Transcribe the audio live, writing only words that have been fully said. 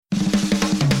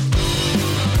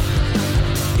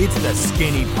It's the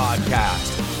Skinny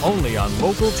Podcast, only on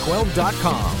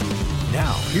Local12.com.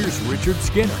 Now, here's Richard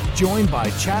Skinner, joined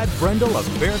by Chad Brendel of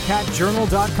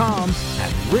BearcatJournal.com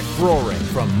and Rick Broering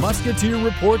from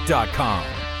MusketeerReport.com.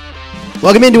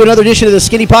 Welcome into another edition of the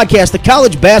Skinny Podcast, the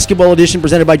college basketball edition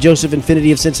presented by Joseph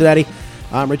Infinity of Cincinnati.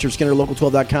 I'm Richard Skinner,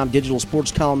 Local12.com digital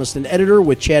sports columnist and editor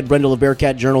with Chad Brendel of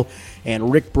Bearcat Journal and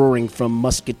Rick Broering from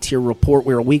Musketeer Report.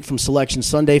 We're a week from Selection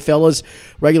Sunday, fellas.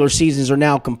 Regular seasons are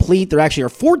now complete. There actually are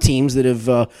 4 teams that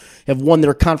have won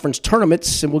their conference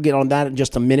tournaments, and we'll get on that in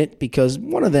just a minute because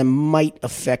one of them might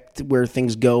affect where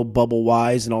things go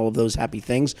bubble-wise and all of those happy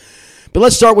things. But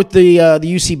let's start with the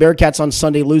UC Bearcats on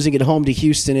Sunday losing at home to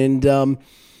Houston, and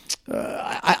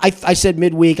I said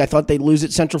midweek I thought they'd lose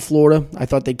at Central Florida. I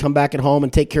thought they'd come back at home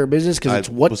and take care of business because it's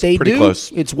what they do.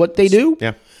 Close. It's what they do.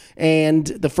 Yeah. And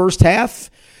the first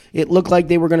half, it looked like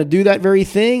they were going to do that very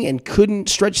thing and couldn't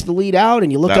stretch the lead out.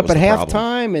 And you look up at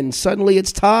halftime, and suddenly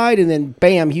it's tied. And then,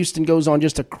 bam, Houston goes on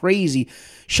just a crazy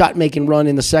shot-making run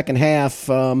in the second half.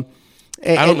 I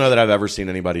don't know that I've ever seen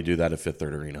anybody do that at Fifth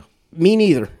Third Arena. Me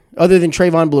neither, other than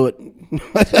Trayvon Blewett.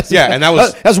 Yeah, and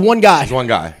that's one guy. That's one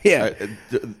guy. Yeah.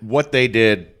 What they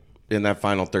did in that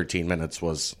final 13 minutes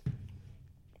was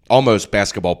almost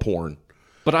basketball porn.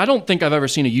 But I don't think I've ever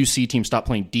seen a UC team stop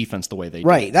playing defense the way they did.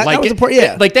 Right. That was the part,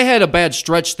 yeah. Like, they had a bad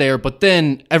stretch there, but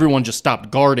then everyone just stopped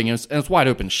guarding, and it's wide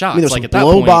open shots. I mean, there's like some at that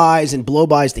point,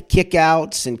 blow-bys to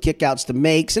kickouts and kickouts to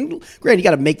makes. And granted, you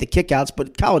got to make the kickouts,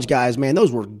 but college guys, man,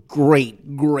 those were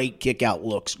great kickout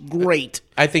looks. Great.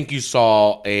 I think you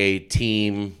saw a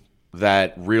team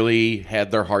that really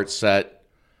had their heart set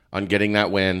on getting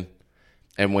that win,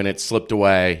 and when it slipped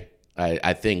away,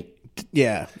 I think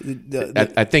yeah,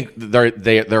 I think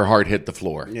their heart hit the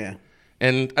floor. Yeah,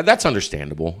 and that's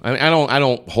understandable. I mean, I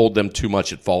don't hold them too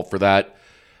much at fault for that.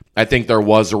 I think there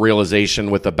was a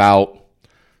realization with about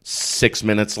 6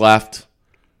 minutes left,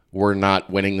 we're not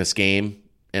winning this game,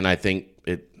 and I think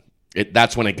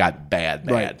that's when it got bad.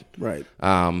 Right.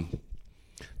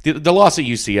 The loss at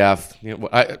UCF. You know,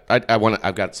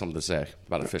 I've got something to say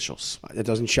about officials. That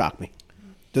doesn't shock me.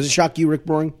 Does it shock you, Rick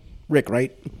Broering? Rick,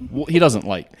 right? Well, he doesn't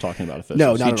like talking about officials.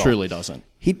 No, not he at truly all. doesn't.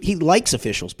 He likes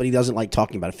officials, but he doesn't like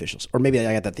talking about officials. Or maybe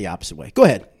I got that the opposite way. Go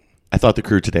ahead. I thought the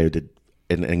crew today did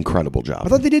an incredible job. I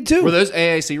thought they did too. Were those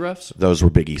AAC refs? Those were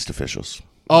Big East officials.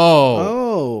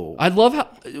 Oh. I love how.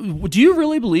 Do you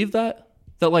really believe that?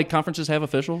 That, like, conferences have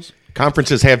officials?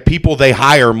 Conferences have people they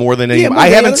hire more than anybody. Yeah, I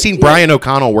haven't seen Brian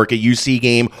O'Connell work at UC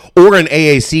game or an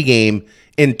AAC game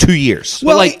in 2 years.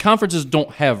 Well, like, conferences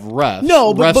don't have refs.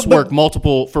 No, refs work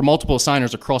for multiple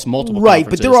signers across multiple right,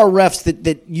 conferences. but there are refs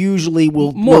that usually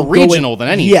will more regional than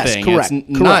anything. Yes, correct.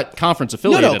 It's not conference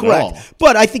affiliated correct. at all.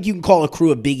 But I think you can call a crew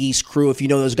a Big East crew if you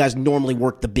know those guys normally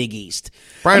work the Big East.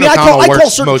 Brian I O'Connell call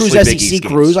works certain crews mostly Big SEC East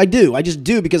crews. games. I do. I just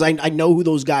do because I know who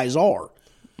those guys are.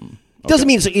 Doesn't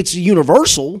mean it's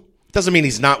universal. Doesn't mean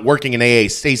he's not working an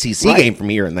ACC Right. game from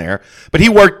here and there, but he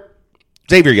worked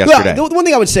Xavier yesterday. Well, the one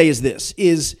thing I would say is this: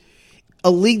 is a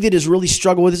league that has really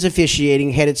struggled with its officiating,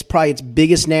 had its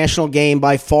biggest national game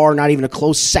by far, not even a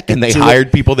close second. And they to hired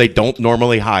it. people they don't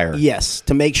normally hire. Yes,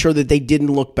 to make sure that they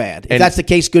didn't look bad. If And- that's the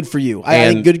case, good for you.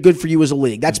 I think good for you as a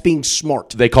league. That's being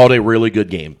smart. They called a really good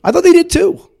game. I thought they did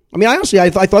too. I mean, honestly, I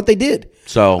thought they did.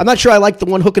 So I'm not sure I liked the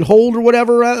one hook and hold or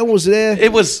whatever was there.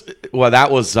 It was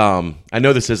that was I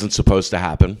know this isn't supposed to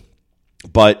happen,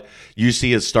 but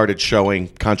UC has started showing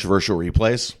controversial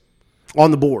replays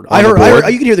On the board. On the I board.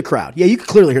 heard you can hear the crowd. Yeah, you could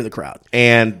clearly hear the crowd.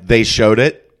 and they showed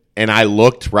it, and I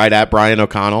looked right at Brian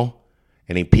O'Connell,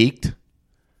 and he peeked, and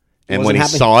Wasn't when he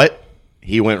happy? saw it,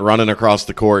 he went running across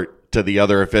the court to the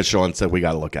other official and said, "We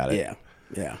got to look at it."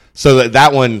 Yeah. So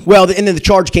that one. Well, and then the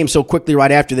charge came so quickly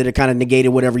right after that it kind of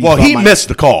negated whatever you Well, thought he might- missed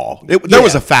the call. There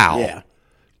was a foul. Yeah.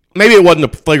 Maybe it wasn't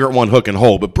a flagrant one hook and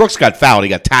hold, but Brooks got fouled. He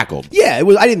got tackled. Yeah, it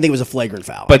was. I didn't think it was a flagrant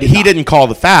foul. But I did he not. didn't call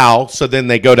the foul, so then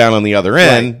they go down on the other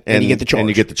end, Right. And you get the charge. And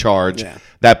you get the charge. Yeah.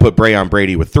 That put Brayon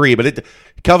Brady with 3. But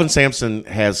Kelvin Sampson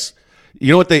has, you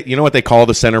know what they call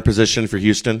the center position for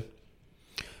Houston?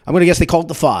 I'm going to guess they called it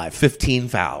the 5. 15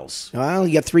 fouls. Well,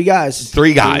 you got 3 guys.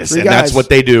 3 guys, Three and guys. that's what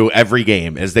they do every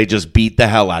game. Is they just beat the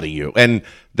hell out of you, and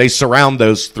they surround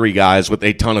those 3 guys with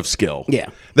a ton of skill. Yeah.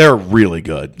 they're really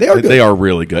good. They are good. They are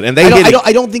really good, and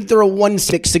I don't think they're a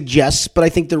 1-6 suggests, but I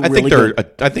think they're really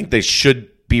good. I think they should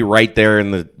be right there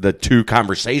in the 2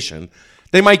 conversation.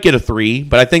 They might get a 3,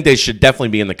 but I think they should definitely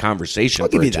be in the conversation. I'll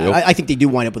give you that. I think they do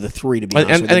wind up with a 3. To be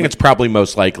honest, I think it's probably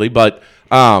most likely, but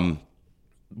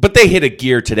they hit a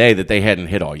gear today that they hadn't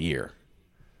hit all year.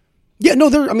 Yeah, no,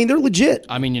 they're legit.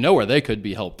 I mean, you know where they could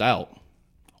be helped out?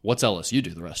 What's LSU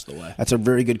do the rest of the way? That's a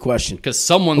very good question. Because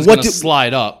someone's going to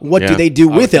slide up. What Yeah, do they do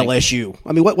I would with think. LSU?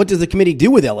 I mean, what does the committee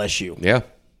do with LSU? Yeah.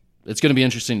 It's going to be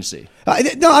interesting to see.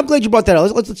 No, I'm glad you brought that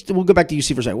up. We'll go back to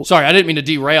UC for a second. Sorry, I didn't mean to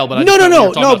derail, but I No, just no, thought we no,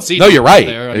 were talking no. about CJ No, you're right.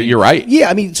 there. I mean, You're right.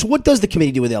 Yeah, I mean, so what does the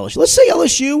committee do with LSU? Let's say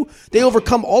LSU, they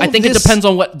overcome all I of think this. it depends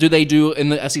on what do they do in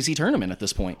the SEC tournament at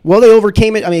this point. Well, they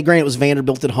overcame it. I mean, granted, it was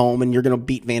Vanderbilt at home, and you're going to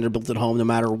beat Vanderbilt at home no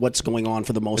matter what's going on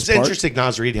for the most It's part. interesting.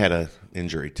 Nas Reed had an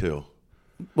injury, too.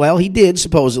 Well, he did,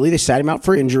 supposedly. They sat him out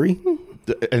for injury.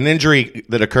 An injury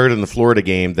that occurred in the Florida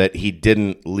game that he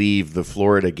didn't leave the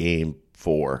Florida game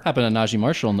for. Happened to Najee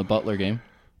Marshall in the Butler game.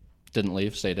 Didn't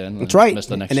leave, stayed in. That's right. Missed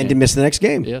the next and then game. miss the next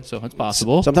game. Yeah, so it's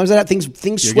possible. Sometimes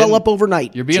things swell getting- up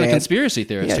overnight. You're being a Chad. conspiracy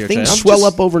theorist Yeah, here, things Chad. swell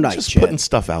up overnight, Just Chad. putting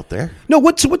stuff out there. No,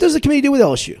 what does the committee do with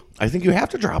LSU? I think you have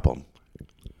to drop them.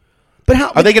 But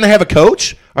how Are they going to have a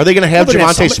coach? Are they going to have Well, they're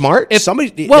gonna Javonte have Smart? If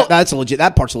somebody, Well, that's a legit.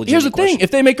 That part's a legit. Here's the thing: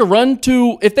 if they make a run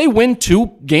if they win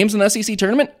 2 games in the SEC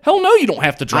tournament, hell no, you don't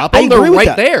have to drop I them. They're agree with right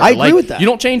that. there. I agree with that. You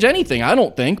don't change anything, I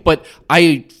don't think. But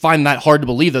I find that hard to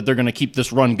believe that they're going to keep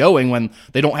this run going when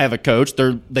they don't have a coach.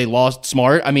 They lost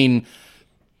Smart. I mean,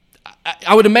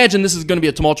 I would imagine this is going to be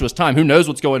a tumultuous time. Who knows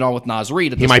what's going on with Nas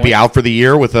Reed? At He this might point. be out for the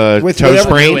year with a with toe whatever,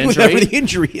 sprain. whatever the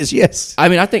injury is, yes. I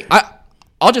mean, I think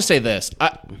I'll just say this.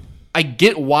 I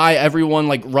get why everyone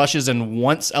rushes and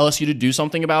wants LSU to do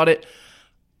something about it.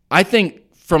 I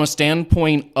think from a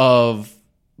standpoint of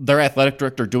their athletic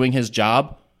director doing his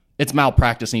job, it's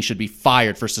malpractice and he should be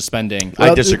fired for suspending.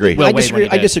 I disagree. Will I Wade when disagree. he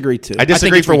I did. disagree too. I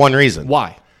disagree it's for one reason.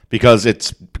 Why? Because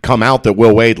it's come out that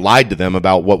Will Wade lied to them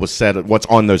about what was said, what's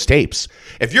on those tapes.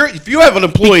 If you have an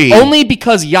employee, Only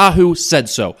because Yahoo said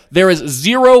so. There is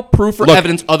zero proof or Look,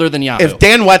 evidence other than Yahoo. if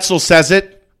Dan Wetzel says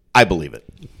it, I believe it.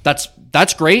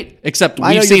 That's great, except I know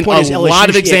we've your seen point is a LSU lot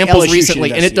of should- examples LSU recently,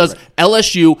 should and it does investigate,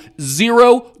 LSU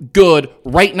zero good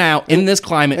right now in this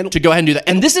climate to go ahead and do that.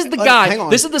 And this is the hang guy, on.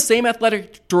 this is the same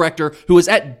athletic director who was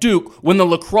at Duke when the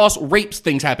lacrosse rapes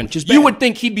things happened. is You bad. would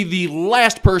think he'd be the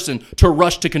last person to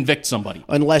rush to convict somebody.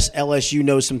 Unless LSU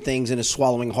knows some things and is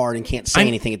swallowing hard and can't say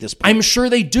anything at this point. I'm sure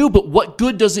they do, but what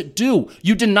good does it do?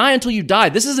 You deny until you die.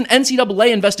 This is an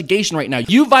NCAA investigation right now.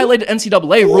 You violated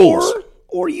NCAA rules.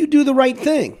 Or you do the right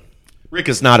thing. Rick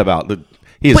is not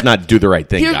he is But not do the right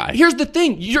thing guy. Here's the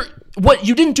thing: you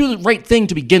didn't do the right thing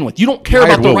to begin with. You don't care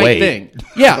Hired about the Will right Wade. thing.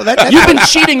 Yeah, that- you've been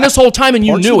cheating this whole time, and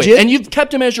you Part's knew legit. it, and you've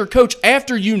kept him as your coach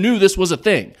after you knew this was a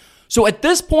thing. So at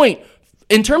this point,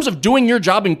 in terms of doing your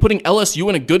job and putting LSU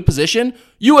in a good position,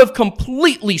 you have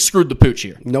completely screwed the pooch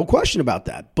here. No question about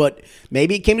that. But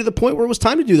maybe it came to the point where it was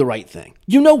time to do the right thing.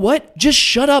 You know what? Just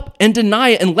shut up and deny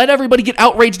it and let everybody get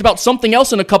outraged about something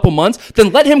else in a couple months.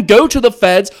 Then let him go to the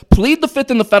feds, plead the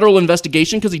fifth in the federal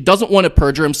investigation because he doesn't want to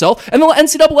perjure himself, and then let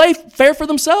NCAA fare for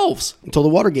themselves. Until the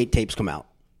Watergate tapes come out.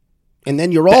 And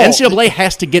then you're The all... NCAA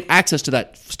has to get access to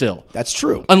that still. That's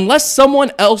true. Unless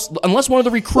one of the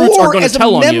recruits Or are going to as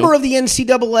tell a on member you. of the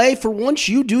NCAA, for once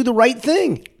you do the right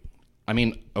thing. I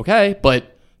mean, okay,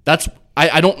 but that's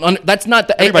that's not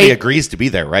the Everybody agrees to be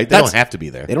there, right? They don't have to be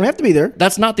there. They don't have to be there.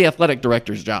 That's not the athletic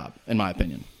director's job, in my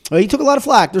opinion. Well, he took a lot of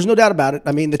flack. There's no doubt about it.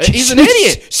 I mean, He's an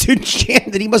idiot. Student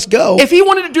chant that he must go. If he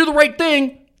wanted to do the right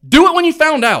thing, do it when you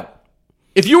found out.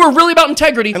 If you were really about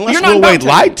integrity, Unless you're not Will about Wade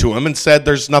integrity. lied to him and said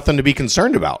there's nothing to be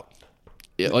concerned about.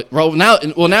 Yeah, well,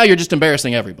 now you're just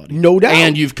embarrassing everybody. No doubt.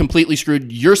 And you've completely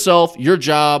screwed yourself, your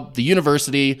job, the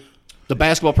university, the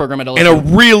basketball program at LSU. And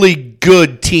a really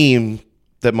good team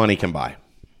that money can buy.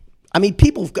 I mean,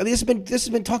 this has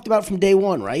been talked about from day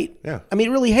one, right? Yeah. I mean,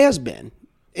 it really has been.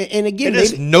 And again, It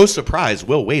is no surprise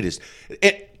Will Wade is.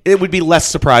 It would be less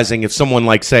surprising if someone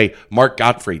like, say, Mark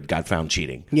Gottfried got found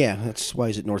cheating. yeah, that's why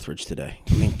he's at Northridge today.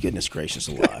 I mean, goodness gracious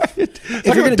alive. If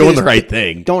Talking about doing the right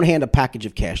thing. Don't hand a package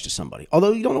of cash to somebody.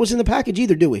 Although you don't know what's in the package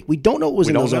either, do we? We don't know what was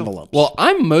in don't those know. envelopes. Well,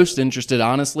 I'm most interested,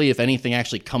 honestly, if anything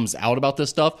actually comes out about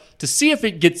this stuff, to see if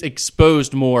it gets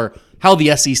exposed more how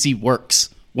the SEC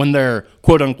works when they're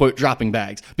quote unquote dropping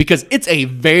bags, because it's a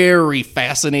very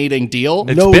fascinating deal.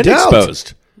 It's No been doubt.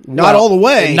 exposed. Not all the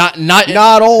way. Not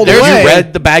all the Have way. you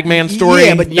read the Bagman story?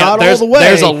 Yeah, but not all there's, the way.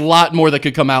 There's a lot more that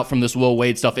could come out from this Will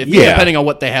Wade stuff, depending on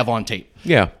what they have on tape.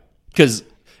 Yeah. Because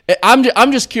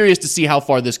I'm just curious to see how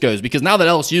far this goes, because now that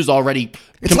LSU's already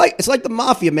It's like the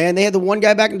mafia, man. They had the one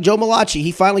guy back in Joe Malachi.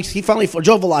 Joe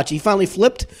Valachi. He finally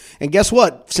flipped, and guess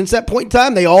what? Since that point in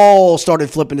time, they all started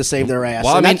flipping to save their ass.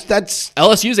 Well, and I mean, that's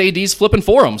LSU's AD's flipping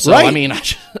for them. So Right. I mean,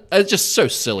 it's just so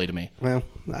silly to me. well,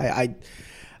 I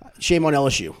shame on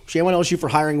LSU. Shame on LSU for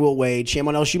hiring Will Wade. Shame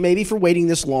on LSU maybe for waiting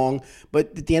this long.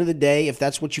 But at the end of the day, if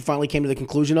that's what you finally came to the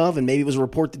conclusion of, and maybe it was a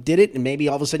report that did it, and maybe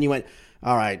all of a sudden you went,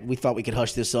 all right, we thought we could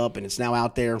hush this up, and it's now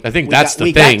out there. I think that's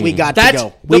the thing. We got to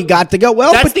go. We got to go.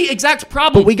 Well, that's the exact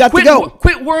problem. But we got to go.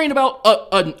 Quit worrying about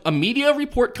a media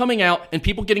report coming out and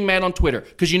people getting mad on Twitter.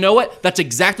 Because you know what? That's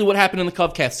exactly what happened in the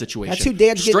Covcast situation. That's who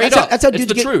dads get. Straight up. That's how it's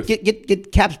dudes the truth.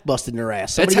 Get caps busted in their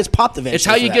ass. Somebody gets popped eventually. It's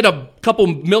how you get a couple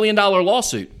 $1 million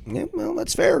lawsuit. Yeah, well,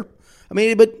 that's fair. I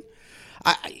mean, but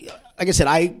like I said,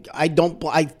 I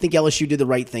think LSU did the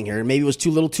right thing here. Maybe it was too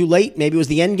little, too late. Maybe it was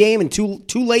the end game and too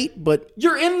late. But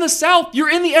you're in the South. You're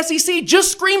in the SEC.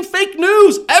 Just scream fake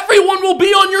news. Everyone will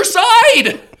be on your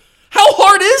side. How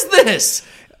hard is this?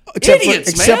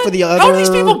 Except for the other. How do these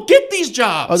people get these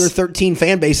jobs? Other 13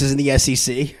 fan bases in the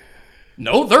SEC.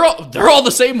 No, they're all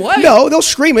the same way. No, they'll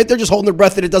scream it. They're just holding their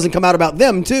breath that it doesn't come out about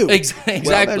them, too.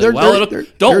 Exactly. Well,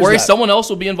 don't worry. Someone else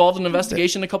will be involved in an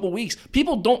investigation in a couple weeks.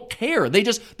 People don't care. They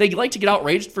like to get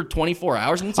outraged for 24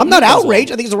 hours. And I'm not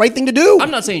outraged. I think it's the right thing to do. I'm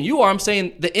not saying you are. I'm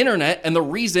saying the internet and the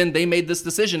reason they made this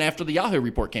decision after the Yahoo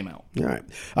report came out. All right.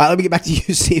 Let me get back to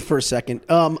UC for a second.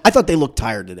 I thought they looked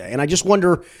tired today, and I just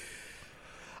wonder.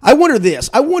 I wonder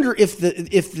this. I wonder if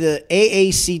the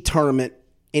AAC tournament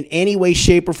in any way,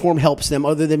 shape, or form helps them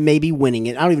other than maybe winning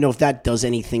it. I don't even know if that does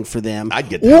anything for them. I'd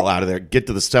get the hell out of there. Get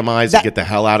to the semis and get the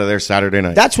hell out of there Saturday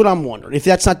night. That's what I'm wondering. If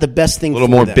that's not the best thing for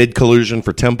them. A little more bid collusion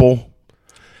for Temple.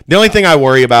 The only thing I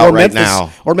worry about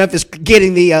now. Or Memphis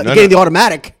getting the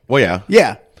automatic. Well, yeah.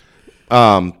 Yeah.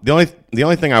 The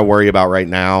only thing I worry about right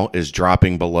now is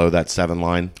dropping below that 7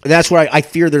 line. That's where I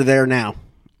fear they're there now.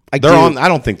 I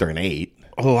don't think they're an 8.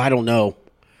 Oh, I don't know.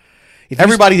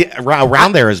 Everybody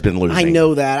around there has been losing. I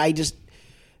know that. I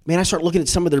start looking at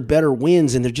some of their better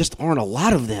wins, and there just aren't a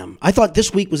lot of them. I thought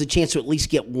this week was a chance to at least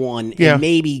get 1, and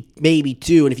maybe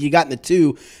 2. And if you got in the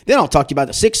 2, then I'll talk to you about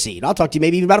the 6 seed. I'll talk to you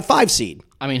maybe even about a 5 seed.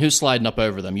 I mean, who's sliding up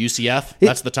over them? UCF?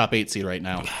 That's the top 8 seed right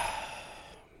now.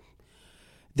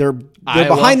 They're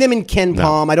behind them in Ken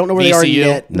Palm. I don't know where they are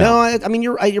yet. No, I mean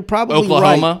you're probably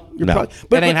Oklahoma? Right.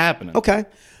 That ain't happening. Okay,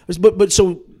 but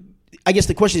so. I guess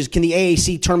the question is, can the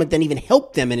AAC tournament then even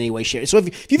help them in any way, shape? So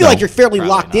if you feel like you're fairly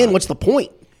locked in, what's the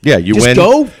point? Yeah, you just win.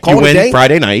 Call it a day.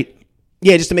 Friday night.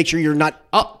 Yeah, just to make sure you're not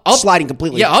sliding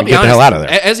completely. Yeah, I'll be honest. Get the hell out of there.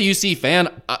 As a UC fan,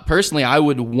 personally, I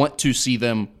would want to see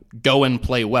them go and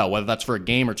play well, whether that's for a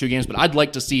game or 2 games. But I'd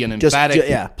like to see an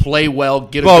emphatic play well,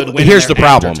 get a good win. Here's the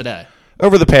problem today.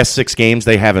 Over the past 6 games,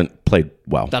 they haven't played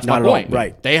well. That's my point.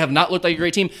 Right. They have not looked like a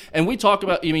great team. And we talk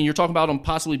about, you're talking about them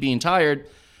possibly being tired.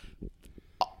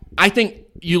 I think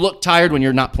you look tired when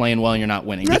you're not playing well and you're not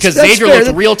winning. Because Xavier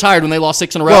looked real tired when they lost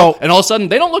 6 in a row, and all of a sudden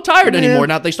they don't look tired anymore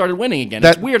now that they started winning again.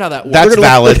 It's weird how that works. That's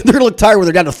valid. They're going to look tired when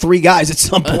they're down to 3 guys at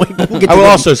some point. I will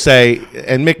also say,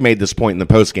 and Mick made this point in the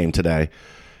postgame today,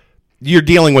 you're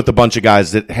dealing with a bunch of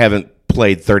guys that haven't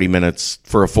played 30 minutes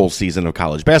for a full season of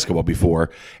college basketball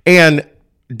before. And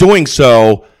doing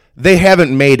so, they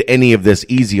haven't made any of this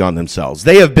easy on themselves.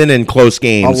 They have been in close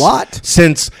games. A lot.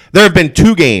 Since there have been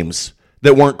 2 games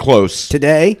that weren't close.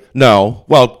 Today? No.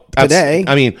 Well, today.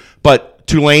 I mean, but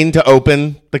Tulane to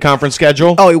open the conference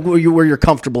schedule. Oh, where you're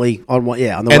comfortably on one,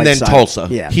 on the and right then side. Tulsa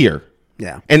here.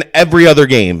 Yeah. And every other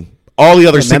game, all the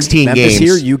other 16 Memphis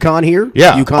games. here, UConn here.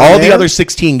 Yeah. UConn all there. the other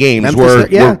 16 games Memphis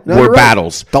were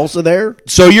battles. Tulsa there.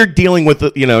 So you're dealing with,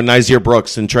 Nyzier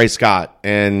Brooks and Trey Scott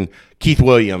and Keith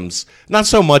Williams. Not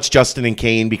so much Justin and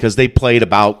Kane because they played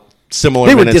about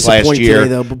similar minutes last year. Today,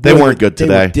 though, they weren't good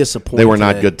today. They were disappointed. They were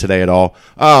not good today at all.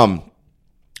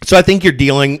 So I think you're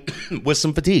dealing with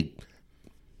some fatigue.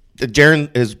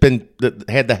 Jaren has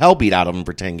had the hell beat out of him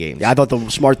for 10 games. Yeah, I thought the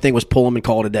smart thing was pull him and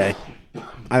call it a day.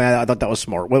 I thought that was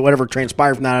smart. Whatever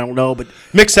transpired from that, I don't know. But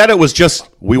Mick said it was just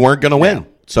we weren't going to win.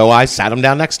 So I sat him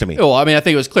down next to me. Well, I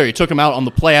think it was clear. He took him out on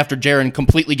the play after Jaren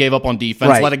completely gave up on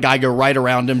defense, let a guy go right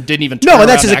around him, didn't even turn around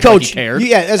that's as a coach. Like he cared.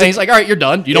 And he's like, all right, you're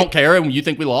done. You don't care, and you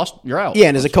think we lost, you're out. Yeah,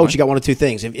 and as a coach, you got one of 2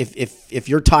 things. If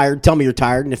you're tired, tell me you're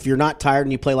tired, and if you're not tired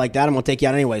and you play like that, I'm going to take you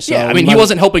out anyway. So yeah, he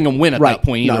wasn't helping him win at that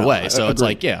point either way. So it's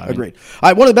like, agreed. All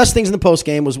right, one of the best things in the post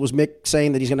game was Mick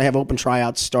saying that he's going to have open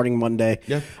tryouts starting Monday.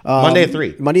 Yeah, Monday at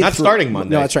 3. Not starting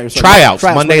Monday. No, that's right. Tryouts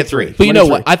Monday at 3. But you know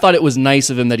what? I thought it was nice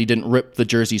of him that he didn't rip the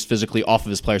jerseys physically off of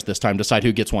his players this time. Decide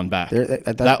who gets one back.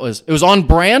 It was on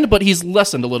brand, but he's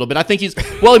lessened a little bit. I think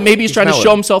maybe he's trying to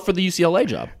show himself for the UCLA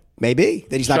job. Maybe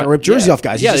that he's not going to rip jerseys off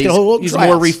guys. He's a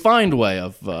more refined way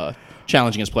of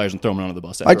challenging his players and throwing them under the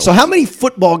bus. All right, so how many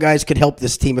football guys could help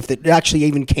this team if it actually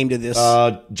even came to this?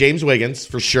 James Wiggins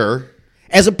for sure.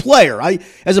 As a player,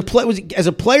 as a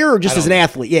player or just as an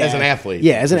athlete? Yeah, as an athlete.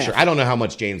 Yeah, as an athlete. Sure. I don't know how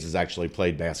much James has actually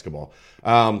played basketball.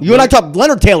 You and I talked.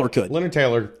 Leonard Taylor could. Leonard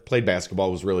Taylor played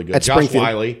basketball, was really good. At Josh Springfield.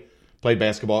 Wiley played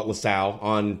basketball at LaSalle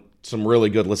on some really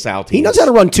good LaSalle teams. He knows how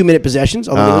to run 2-minute possessions,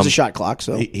 although there was a shot clock.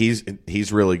 So he's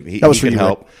really he That was for can you,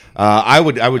 help. I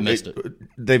would missed it.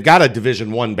 They've got a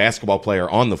Division I basketball player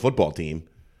on the football team,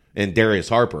 in Darius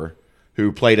Harper,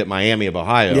 who played at Miami of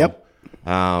Ohio.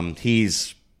 Yep.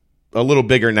 He's a little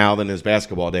bigger now than his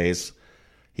basketball days.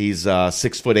 He's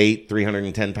 6'8",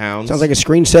 310 pounds. sounds like a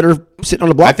screen setter sitting on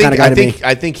the block kind of guy to me.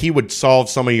 I think he would solve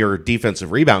some of your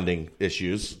defensive rebounding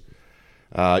issues.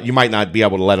 You might not be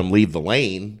able to let him leave the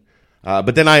lane.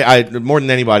 But then I more than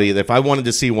anybody, if I wanted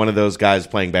to see one of those guys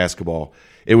playing basketball,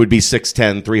 it would be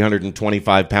 6'10",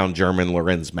 325-pound German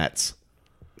Lorenz Metz.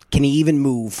 Can he even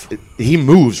move? He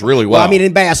moves really well. Well, I mean,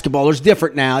 in basketball, there's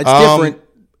different now. It's different.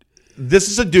 This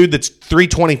is a dude that's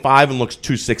 325 and looks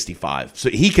 265, so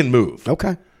he can move.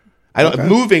 Okay.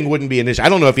 Moving wouldn't be an issue. I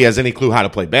don't know if he has any clue how to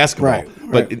play basketball,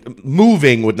 but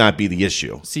moving would not be the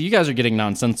issue. See, you guys are getting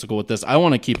nonsensical with this. I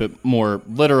want to keep it more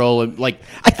literal. And like,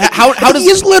 how does he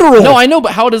is literal? No, I know,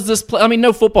 but how does this play? I mean,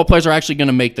 no football players are actually going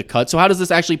to make the cut. So how does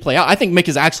this actually play out? I think Mick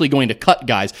is actually going to cut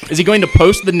guys. Is he going to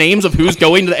post the names of who's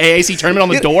going to the AAC tournament on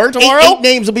the door tomorrow? Eight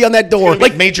names will be on that door.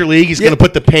 Like Major League, he's going to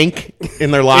put the pink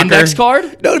in their locker. Index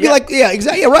card? No, it'd be like, yeah,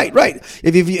 exactly. Yeah, right.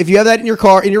 If you have that in your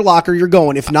car, in your locker, you're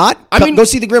going. If not, go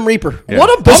see the Grim Reaper. What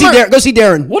a Go bummer. go see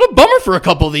Darren. What a bummer for a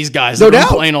couple of these guys No that have doubt.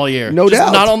 been playing all year. No Just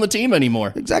doubt. not on the team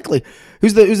anymore. Exactly.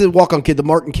 Who's the walk-on kid, the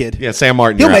Martin kid? Yeah, Sam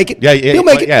Martin. He'll you're make out. it. Yeah, He'll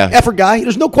make it. Yeah. Effort guy.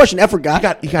 There's no question. Effort guy.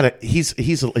 You got. He's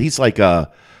like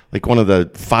one of the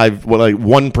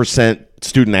 1%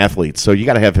 student athletes. So you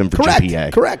got to have him for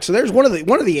GPA. Correct. So there's one of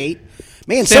the 8.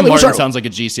 Man, Sam Martin sounds like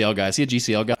a GCL guy. Is he a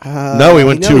GCL guy? No, he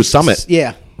went to Summit.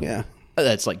 Yeah.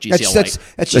 That's like GCL light.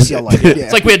 That's GCL light. Yeah.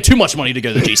 It's like we had too much money to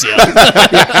go to GCL.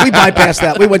 Yeah, we bypassed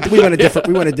that. We went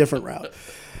a different route.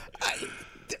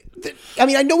 I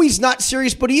mean, I know he's not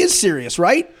serious, but he is serious,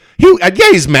 right?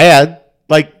 He's mad.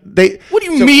 Like What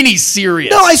do you mean he's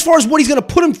serious? No, as far as what he's going to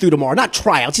put him through tomorrow, not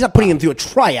tryouts. He's not putting him through a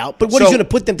tryout, but what he's going to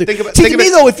put them through. To me,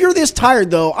 though, if you're this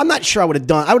tired, though, I'm not sure I would have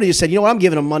done. I would have just said, you know what, I'm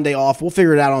giving him Monday off. We'll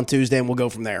figure it out on Tuesday, and we'll go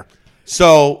from there.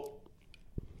 So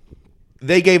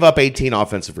they gave up 18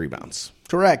 offensive rebounds.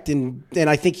 Correct, and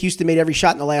I think Houston made every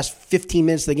shot in the last 15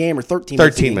 minutes of the game, or 13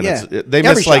 minutes. Yeah. They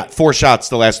missed like 4 shots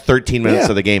the last 13 minutes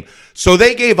of the game. So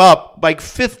they gave up like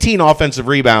 15 offensive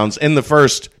rebounds in the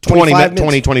first 25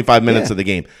 minutes of the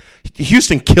game.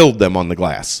 Houston killed them on the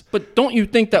glass. But don't you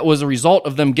think that was a result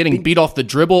of them getting beat off the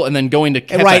dribble and then going to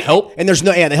have to Right. help? And there's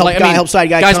no, the help side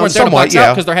guy guys comes. weren't there to box Somewhat,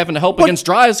 out because they're having to help against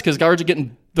drives because guards are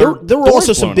getting There were doors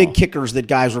also some blown big off. kickers that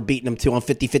guys were beating them to on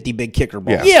 50-50 big kicker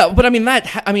balls. Yeah, but I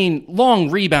mean, long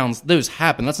rebounds, those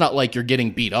happen. That's not like you're getting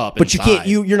beat up. But inside.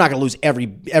 you're not going to lose every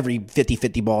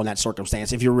 50-50 ball in that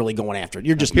circumstance if you're really going after it.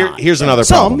 You're just not. Here's another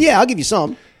problem. Some, yeah, I'll give you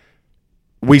some.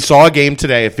 We saw a game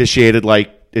today officiated like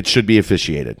it should be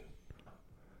officiated.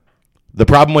 The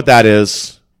problem with that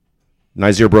is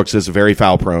Nyzier Brooks is very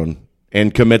foul prone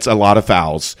and commits a lot of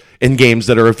fouls in games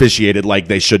that are officiated like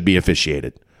they should be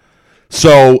officiated.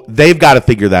 So they've got to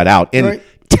figure that out. In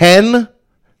 10,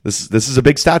 this is a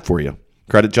big stat for you.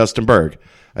 Credit Justin Berg.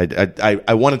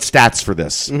 I wanted stats for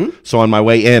this. Mm-hmm. So on my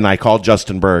way in, I called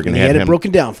Justin Berg and he had him it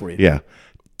broken down for you. Yeah.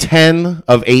 10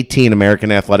 of 18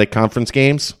 American Athletic Conference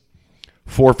games,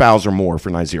 4 fouls or more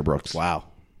for Nyzier Brooks. Wow.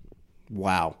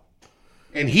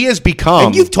 And he has become...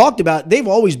 And you've talked about they've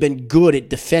always been good at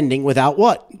defending without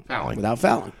what? Fouling. Without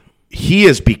fouling. He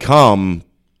has become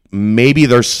maybe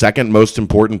their second most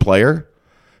important player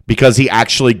because he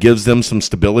actually gives them some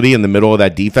stability in the middle of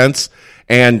that defense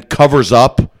and covers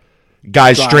up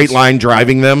guys straight line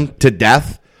driving them to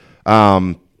death.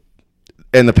 In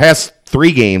the past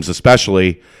 3 games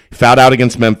especially, fouled out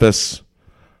against Memphis,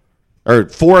 or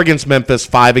 4 against Memphis,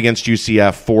 5 against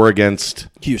UCF, 4 against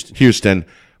Houston.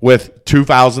 With 2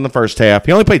 fouls in the first half.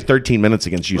 He only played 13 minutes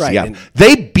against UCF. Right,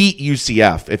 they beat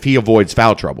UCF if he avoids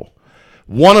foul trouble.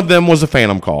 One of them was a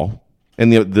phantom call,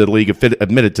 and the league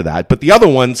admitted to that. But the other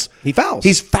ones, he fouls.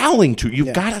 He's fouling too.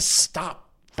 You've got to stop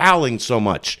fouling so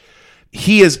much.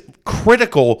 He is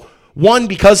critical, one,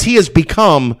 because he has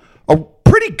become a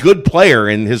pretty good player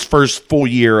in his first full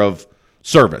year of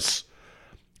service.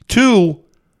 2,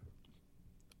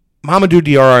 Mamadou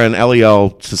Diarra and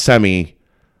Eliel Sasemi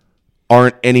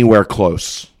aren't anywhere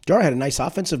close. Diarra had a nice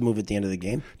offensive move at the end of the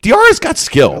game. Diarra's got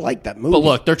skill. I like that move. But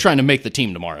look, they're trying to make the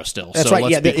team tomorrow still. That's so right.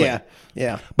 Let's be clear.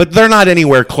 Yeah. But they're not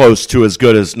anywhere close to as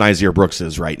good as Nyzier Brooks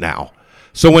is right now.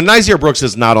 So when Nyzier Brooks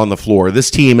is not on the floor, this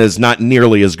team is not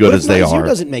nearly as good as they are.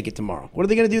 Doesn't make it tomorrow. What are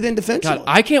they going to do then defensively? God,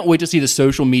 I can't wait to see the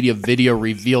social media video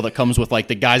reveal that comes with like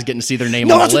the guys getting to see their name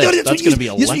on the list. That's going to be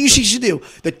electric. That's what you should do.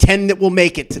 The 10 that will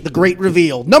make it. The great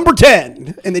reveal. Number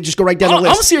 10. And they just go right down the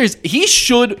list. I'm serious. He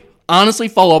should... honestly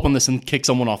follow up on this and kick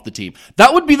someone off the team.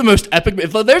 That would be the most epic.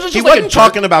 If there's just He like wasn't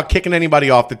talking about kicking anybody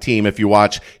off the team. If you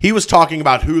watch, he was talking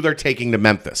about who they're taking to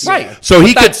Memphis. right, So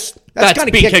he But could. That's that's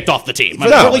kinda being kicked- kicked off the team. For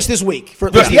at least this week. For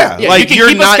at least Yeah. Yeah, Like, you can you're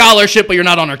keep not- a scholarship, but you're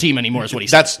not on our team anymore. Is what he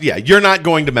said. You're not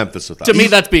going to Memphis with us. To me,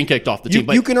 that's being kicked off the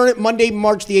team. You can earn it Monday,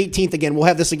 March the 18th again. We'll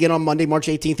have this again on Monday, March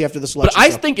 18th after the But selection. I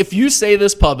so. think if you say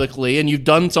this publicly and you've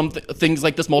done some things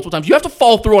like this multiple times, you have to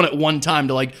follow through on it one time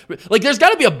to like there's got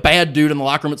to be a bad dude in the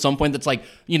locker room at some point that's like,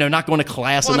 not going to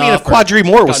class Well, I enough. mean, if Quadri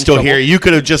Moore was got in still trouble. here, you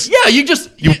could have just. Yeah,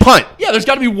 you punt. Yeah, there's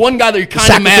got to be one guy that you're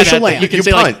kind of mad Sacrificial at lamb. that you can You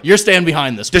say like, punt. you're standing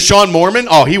behind this. Deshaun Mormon.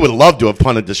 Oh, he would love to have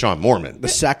punted Deshaun Mormon. The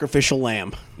sacrificial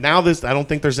lamb. Now I don't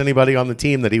think there's anybody on the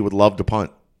team that he would love to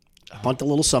punt. Punt the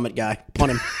little Summit guy.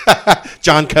 Punt him.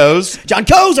 John Coase. John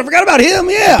Coase, I forgot about him.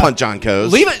 Yeah. Punt John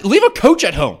Coase. Leave a coach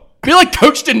at home. Be like,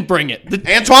 coach didn't bring it.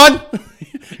 Antoine.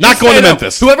 Not going to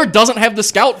Memphis. Whoever doesn't have the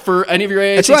scout for any of your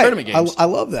AAC That's right. tournament games. I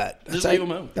love that. Just leave him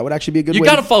home. That would actually be a good You way.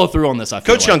 got to follow through on this. I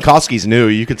feel Coach like. Jankowski's new.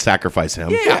 You could sacrifice him.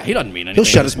 Yeah, he doesn't mean anything.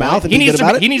 shut at his this mouth point. and he be needs good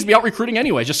about it. He needs to be out recruiting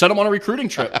anyway. Just send him on a recruiting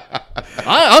trip.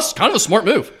 That's kind of a smart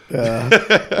move. All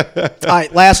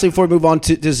right. Lastly, before we move on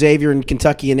to Xavier and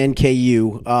Kentucky and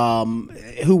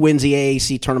NKU, who wins the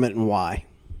AAC tournament and why?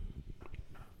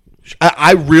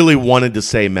 I really wanted to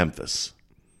say Memphis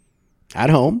At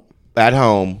home. at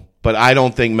home, but I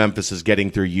don't think Memphis is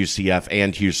getting through UCF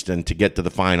and Houston to get to the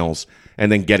finals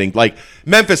and then getting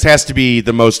Memphis has to be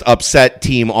the most upset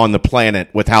team on the planet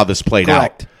with how this played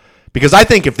Correct. out. Because I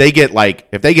think if they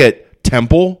get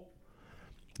Temple,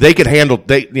 they could handle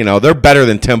they're better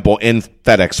than Temple in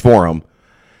FedEx Forum.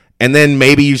 And then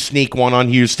maybe you sneak one on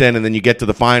Houston and then you get to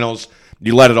the finals,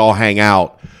 you let it all hang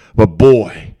out. But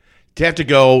boy, to have to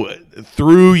go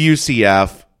through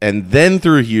UCF and then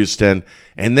through Houston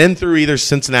and then through either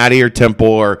Cincinnati or Temple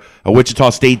or a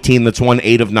Wichita State team that's won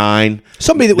 8 of 9.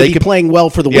 Somebody that would be playing well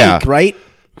for the Yeah. week, right?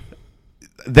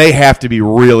 They have to be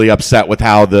really upset with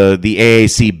how the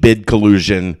AAC bid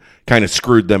collusion kind of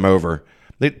screwed them over.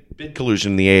 The bid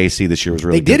collusion in the AAC this year was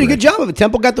really They did a good Rick. job of it.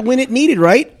 Temple got the win it needed,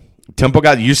 right?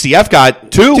 UCF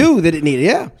got 2. Two that it needed,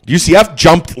 yeah. UCF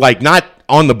jumped not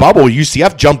on the bubble.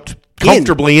 UCF jumped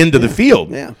comfortably into the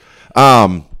field. Yeah.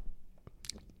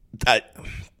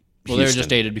 Well, they were just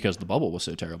dated because the bubble was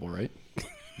so terrible, right?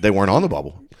 They weren't on the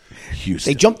bubble.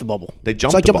 Houston. They jumped the bubble. They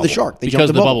jumped It's like the jumping the bubble. shark. They Because jumped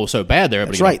the the bubble was so bad there.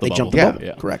 That's right. They jumped the Yeah.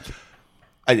 bubble. Correct.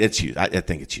 I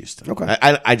think it's Houston. Okay.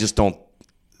 I just don't.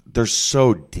 They're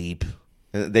so deep.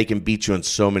 They can beat you in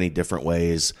so many different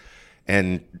ways.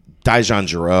 And Dijon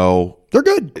Giroux They're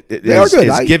good. They are good.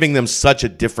 is giving them such a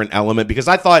different element because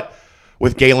I thought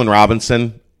with Galen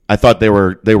Robinson, I thought they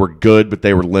were good, but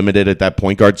they were limited at that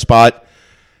point guard spot.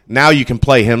 Now you can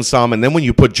play him some, and then when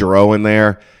you put Giroux in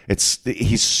there,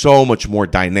 he's so much more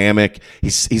dynamic.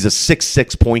 He's a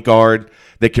 6'6" point guard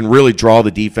that can really draw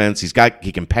the defense.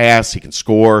 He can pass, he can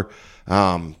score.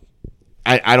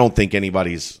 I don't think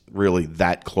anybody's really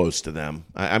that close to them.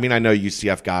 I mean, I know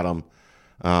UCF got them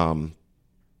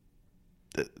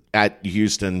at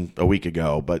Houston a week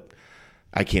ago, but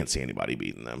I can't see anybody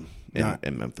beating them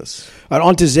in Memphis. All right,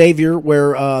 on to Xavier,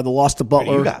 where the loss to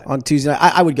Butler got it? on Tuesday night.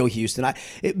 I would go Houston.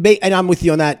 And I'm with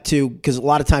you on that too, because a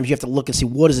lot of times you have to look and see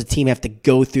what does a team have to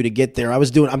go through to get there.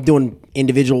 I'm doing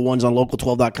individual ones on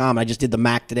local12.com. I just did the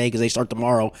MAC today because they start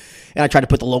tomorrow, and I tried to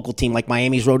put the local team like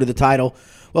Miami's road to the title.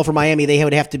 Well, for Miami, they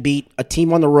would have to beat a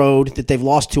team on the road that they've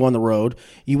lost to on the road.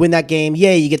 You win that game,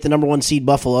 you get the number 1 seed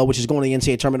Buffalo, which is going to the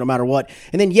NCAA tournament no matter what.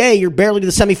 And then, you're barely to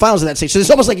the semifinals of that stage. So it's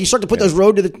almost like you start to put those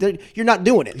road to you're not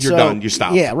doing it. You're done. You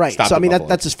stop. Yeah, right. Stop so, I at mean, Buffalo.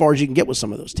 that's as far as you can get with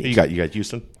some of those teams. You got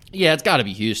Houston? Yeah, it's got to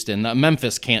be Houston.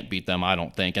 Memphis can't beat them, I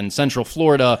don't think. And Central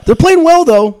Florida. They're playing well,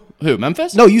 though. Who,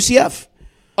 Memphis? No, UCF.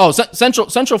 Oh,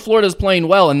 Central Florida's playing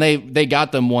well, and they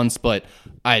got them once, but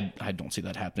I don't see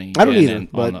that happening. I don't again.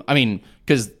 either,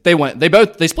 Because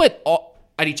they split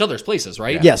at each other's places,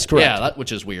 right? Yes, correct. Yeah,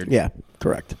 which is weird. Yeah,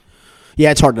 correct.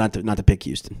 Yeah, it's hard not to pick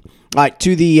Houston. All right,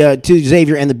 to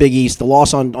Xavier and the Big East. The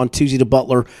loss on Tuesday to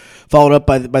Butler, followed up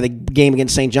by the game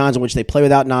against St. John's, in which they play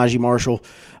without Najee Marshall.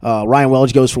 Ryan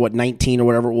Welch goes for 19 or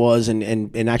whatever it was,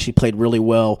 and actually played really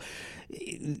well.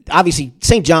 Obviously,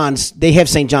 St. John's, they have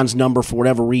St. John's number for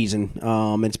whatever reason.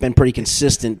 It's been pretty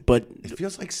consistent, but It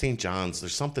feels like St. John's.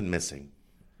 There's something missing.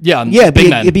 Yeah, big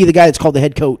man. It'd be the guy that's called the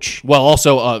head coach. Well,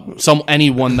 also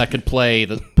anyone that could play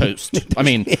the post. I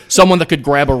mean, someone that could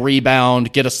grab a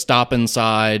rebound, get a stop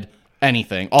inside,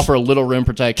 anything, offer a little rim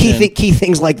protection, Key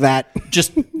things like that.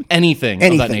 just anything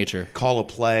of that nature. Call a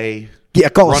play. Yeah,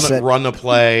 call a set. Run a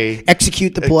play.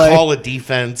 Execute the play. Call a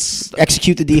defense.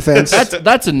 Execute the defense.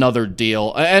 That's another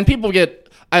deal, and people get.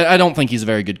 I don't think he's a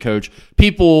very good coach.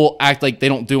 People act like they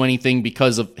don't do anything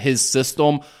because of his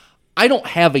system. I don't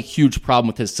have a huge problem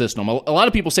with his system. A lot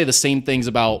of people say the same things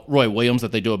about Roy Williams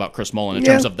that they do about Chris Mullen in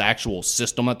terms of the actual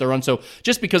system that they run. So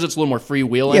just because it's a little more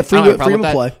freewheeling, I don't have a problem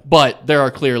with that. But there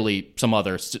are clearly some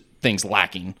other things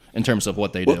lacking in terms of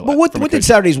what they do. But what did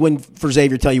Saturday's win for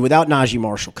Xavier tell you without Najee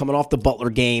Marshall coming off the Butler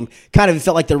game? Kind of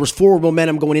felt like there was forward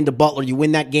momentum going into Butler. You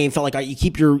win that game, felt like you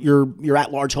keep your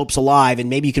at-large hopes alive, and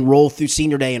maybe you can roll through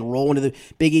senior day and roll into the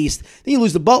Big East. Then you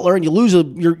lose to Butler, and you lose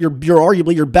your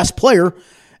arguably your best player,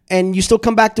 and you still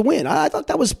come back to win. I thought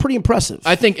that was pretty impressive.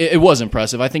 I think it was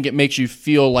impressive. I think it makes you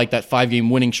feel like that 5-game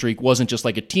winning streak wasn't just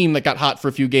like a team that got hot for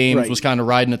a few games, was kind of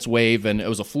riding its wave, and it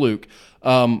was a fluke.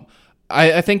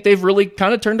 I think they've really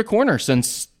kind of turned a corner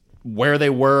since where they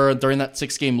were during that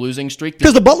 6-game losing streak.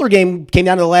 Because the Butler game came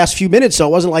down to the last few minutes, so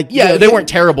it wasn't like... they weren't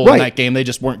terrible in that game. They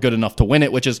just weren't good enough to win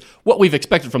it, which is what we've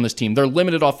expected from this team. They're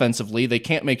limited offensively. They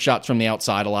can't make shots from the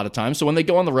outside a lot of times. So when they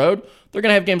go on the road, they're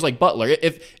going to have games like Butler.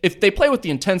 If they play with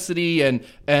the intensity and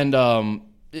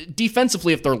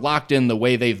defensively, if they're locked in the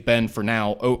way they've been for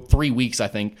now 3 weeks, I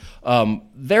think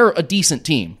they're a decent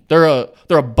team. They're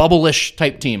a bubble-ish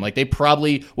type team. Like they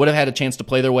probably would have had a chance to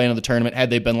play their way into the tournament had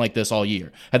they been like this all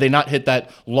year. Had they not hit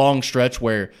that long stretch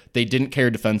where they didn't care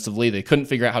defensively, they couldn't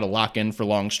figure out how to lock in for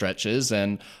long stretches,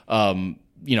 and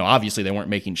obviously they weren't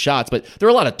making shots. But there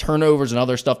were a lot of turnovers and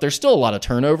other stuff. There's still a lot of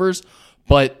turnovers,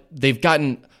 but they've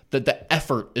gotten. The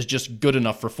effort is just good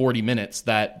enough for 40 minutes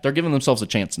that they're giving themselves a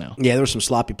chance now. Yeah, there was some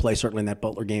sloppy play certainly in that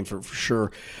Butler game for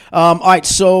sure. All right,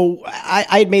 so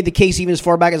I had made the case even as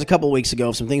far back as a couple of weeks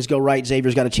ago. If some things go right,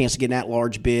 Xavier's got a chance to get an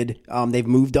at-large bid. They've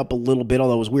moved up a little bit,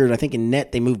 although it was weird. I think in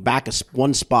net they moved back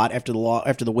one spot after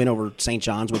the win over St.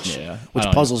 John's, which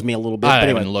puzzles me a little bit. I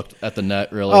haven't looked at the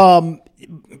net really.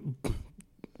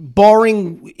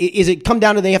 Barring, is it come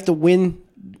down to they have to win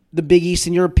the Big East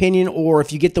in your opinion, or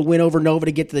if you get the win over Nova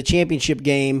to get to the championship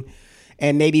game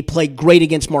and maybe play great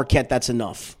against Marquette, that's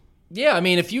enough? Yeah, I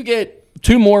mean, if you get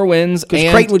 2 more wins,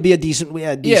 because Creighton would be a decent win.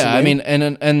 I mean,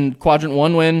 and quadrant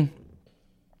 1 win,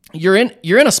 you're in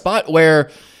a spot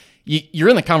where you're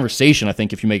in the conversation. I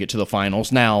think if you make it to the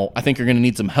finals, now I think you're going to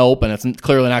need some help, and it's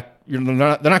clearly not. They're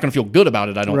not going to feel good about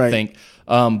it. I don't think.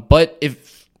 But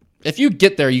if you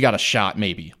get there, you got a shot,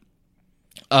 maybe.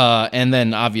 And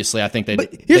then obviously I think they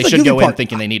should go in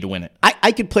thinking they need to win it.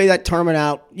 I could play that tournament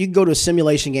out. You can go to a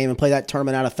simulation game and play that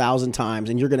tournament out 1,000 times,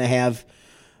 and you're going to have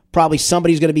probably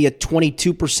somebody's going to be a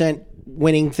 22%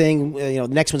 winning thing. The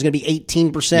next one's going to be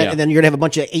 18%, and then you're going to have a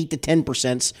bunch of 8 to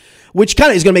 10%, which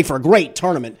kind of is going to make for a great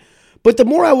tournament. But the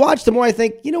more I watch, the more I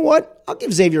think, you know what? I'll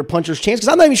give Xavier a puncher's chance because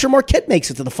I'm not even sure Marquette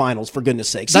makes it to the finals, for goodness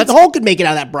sake. Seton Hall could make it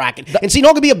out of that bracket. And Seton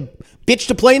Hall could be a bitch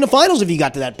to play in the finals if you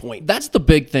got to that point. That's the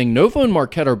big thing. Nova and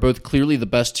Marquette are both clearly the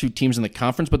best 2 teams in the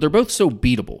conference, but they're both so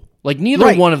beatable. Like,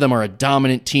 neither one of them are a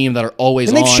dominant team that are always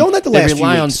on. And they've shown that the last few weeks. They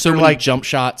rely on so many jump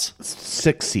shots.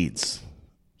 6 seeds.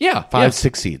 Yeah. 5,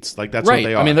 6 seeds. Like, that's what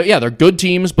they are. I mean, they're good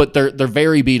teams, but they're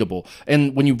very beatable.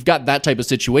 And when you've got that type of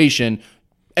situation,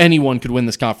 anyone could win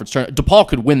this conference tournament. DePaul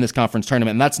could win this conference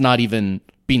tournament, and that's not even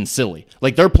being silly.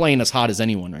 Like, they're playing as hot as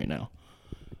anyone right now.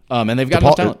 And they've got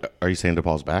enough talent. Are you saying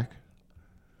DePaul's back?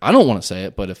 I don't want to say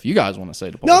it, but if you guys want to say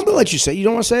DePaul's No, I'm going to let you say it. You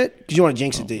don't want to say it? Because you want to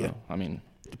jinx it, do you? No. I mean,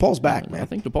 DePaul's back, man. I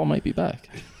think DePaul might be back.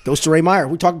 Ghost of Ray Meyer.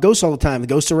 We talk Ghost all the time. The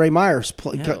Ghost of Ray Meyer's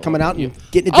coming out and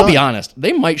getting it done. I'll be honest.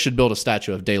 They should build a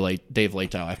statue of Dave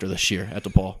Leitao after this year at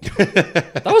DePaul.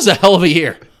 That was a hell of a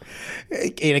year.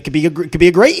 And it could be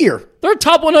a great year. They're a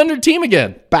top 100 team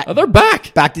again. They're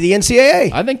back. Back to the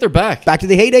NCAA. I think they're back. Back to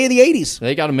the heyday of the 80s.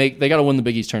 They got to win the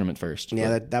Big East tournament first.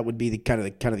 Yeah, that would be the kind of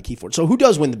the key for it. So who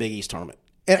does win the Big East tournament?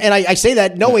 And I say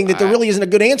that knowing that there really isn't a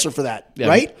good answer for that,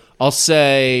 right? I'll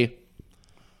say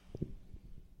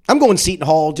I'm going Seton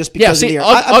Hall just because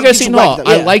I'll go Seton Hall.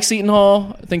 I like Seton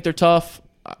Hall. I think they're tough.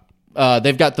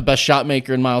 They've got the best shot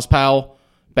maker in Miles Powell.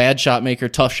 Bad shot maker,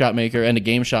 tough shot maker, and a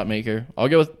game shot maker. I'll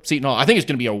go with Seton Hall. I think it's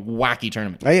going to be a wacky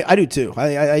tournament. I do too.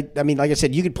 I mean, like I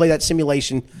said, you could play that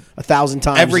simulation 1,000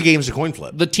 times. Every game's a coin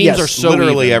flip. The teams are so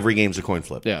literally even. Every game's a coin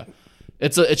flip. Yeah,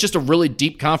 it's just a really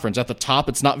deep conference. At the top,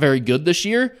 it's not very good this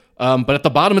year, but at the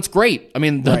bottom, it's great. I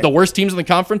mean, the worst teams in the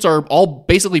conference are all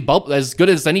basically as good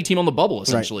as any team on the bubble,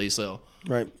 essentially. Right. So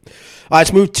right.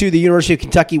 Let's move to the University of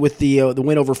Kentucky with the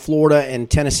win over Florida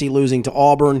and Tennessee losing to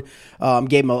Auburn.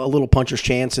 Gave them a little puncher's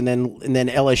chance, and then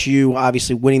LSU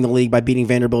obviously winning the league by beating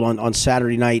Vanderbilt on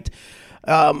Saturday night.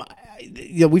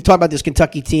 We've talked about this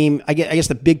Kentucky team. I guess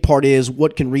the big part is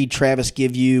what can Reed Travis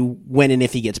give you when and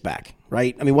if he gets back,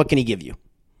 right? I mean, what can he give you?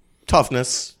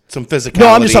 Toughness. Some physicality. No,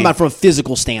 I'm just talking about from a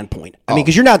physical standpoint. I mean,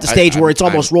 because you're not at the stage where it's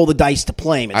almost roll the dice to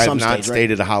play him at some stage, right? I've not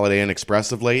stayed at a Holiday Inn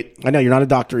Express of late. I know, you're not a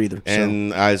doctor either.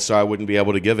 And so I wouldn't be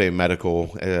able to give a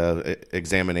medical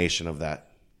examination of that.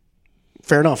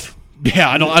 Fair enough. Yeah,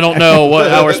 I don't know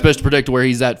how we're supposed to predict where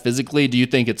he's at physically. Do you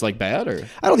think it's like bad or?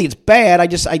 I don't think it's bad.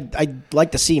 I'd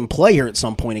like to see him play here at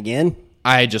some point again.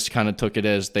 I just kind of took it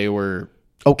as they were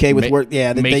okay with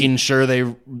making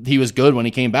sure he was good when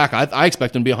he came back. I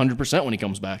expect him to be 100% when he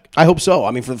comes back. I hope so.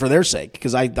 I mean, for their sake,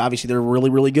 because obviously they're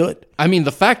really, really good. I mean,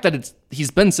 the fact that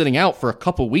he's been sitting out for a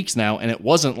couple weeks now, and it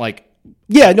wasn't like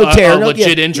no tear, a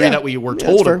legit injury that we were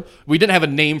told. We didn't have a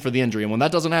name for the injury, and when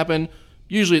that doesn't happen,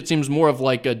 usually it seems more of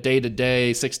like a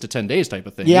day-to-day, 6 to 10 days type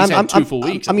of thing. Yeah, he's had 2 full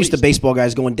weeks. I'm used to baseball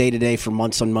guys going day-to-day for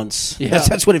months on months. Yeah.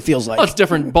 That's what it feels like. Well, it's a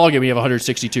different ballgame when you have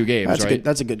 162 games, right?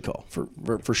 That's a good call,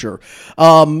 for sure.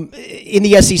 In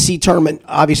the SEC tournament,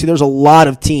 obviously there's a lot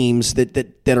of teams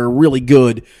that are really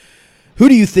good. Who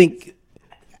do you think,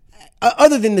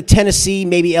 other than the Tennessee,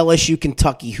 maybe LSU,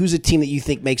 Kentucky, who's a team that you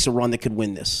think makes a run that could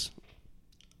win this?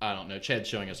 I don't know. Chad's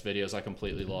showing us videos. I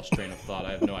completely lost train of thought.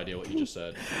 I have no idea what you just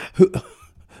said.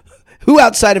 Who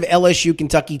outside of LSU,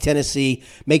 Kentucky, Tennessee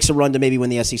makes a run to maybe win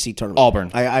the SEC tournament?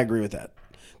 Auburn. I agree with that.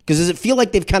 Because does it feel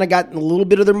like they've kind of gotten a little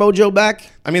bit of their mojo back?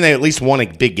 I mean, they at least won a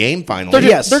big game finally.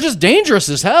 They're just dangerous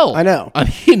as hell. I know.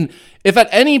 I mean, if at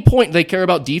any point they care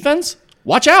about defense,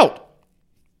 watch out.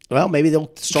 Well, maybe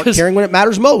they'll start caring when it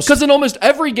matters most. Because in almost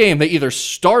every game, they either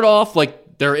start off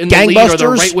like they're in the lead or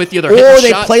they're right with you. Or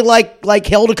they play like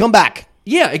hell to come back.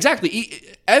 Yeah, exactly.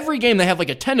 Every game they have like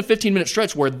a 10 to 15 minute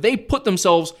stretch where they put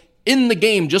themselves in the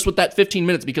game just with that 15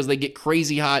 minutes because they get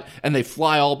crazy hot and they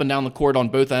fly all up and down the court on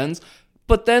both ends.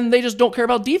 But then they just don't care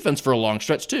about defense for a long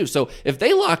stretch too. So if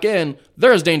they lock in,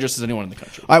 they're as dangerous as anyone in the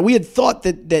country. All right, we had thought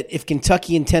that if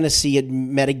Kentucky and Tennessee had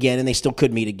met again, and they still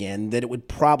could meet again, that it would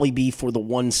probably be for the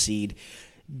 1 seed.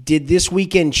 Did this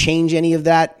weekend change any of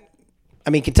that? I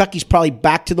mean, Kentucky's probably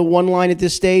back to the 1 line at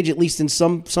this stage, at least in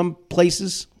some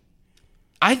places.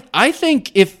 I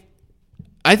think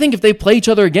if they play each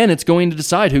other again, it's going to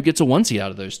decide who gets a 1 seed out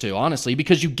of those two, honestly,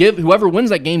 because you give whoever wins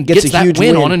that game gets that huge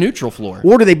win on a neutral floor.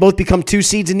 Or do they both become 2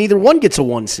 seeds and neither one gets a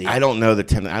 1 seed? I don't know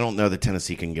that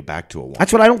Tennessee can get back to a 1.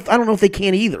 That's what I don't know if they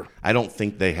can either. I don't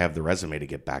think they have the resume to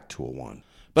get back to a 1.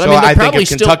 But so I mean, I think if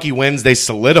Kentucky wins, they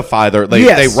solidify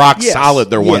they rock solid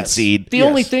their 1 seed. The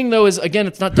only thing though is again,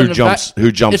 it's not done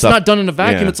It's not done in a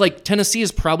vacuum. Yeah. It's like Tennessee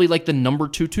is probably like the number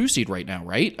 2 seed right now,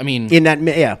 right? I mean,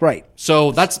 right.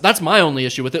 So that's my only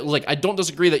issue with it. Like, I don't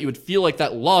disagree that you would feel like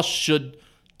that loss should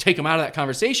take them out of that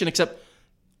conversation, except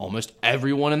almost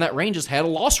everyone in that range has had a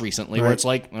loss recently, where it's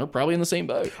like they're probably in the same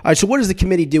boat. All right. So what does the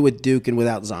committee do with Duke and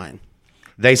without Zion?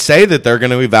 They say that they're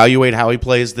going to evaluate how he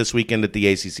plays this weekend at the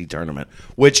ACC tournament,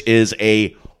 which is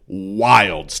a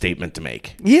wild statement to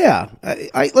make. Yeah.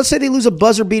 Let's say they lose a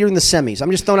buzzer beater in the semis.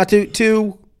 I'm just throwing out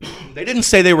two. They didn't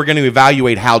say they were going to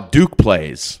evaluate how Duke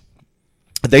plays.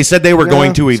 They said they were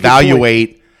going to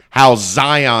evaluate how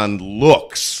Zion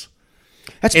looks.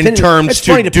 That's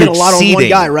funny to pin a lot on one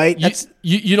guy, right?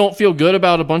 You don't feel good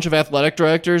about a bunch of athletic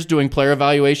directors doing player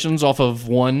evaluations off of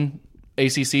 1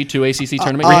 ACC, 2 ACC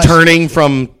tournament games? Returning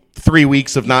from 3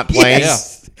 weeks of not playing.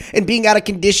 Yes. And being out of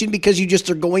condition because you just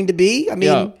are going to be. I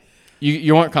mean,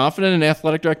 you aren't confident in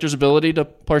athletic director's ability to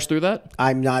parse through that?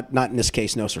 I'm not in this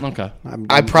case, no, sir. Okay.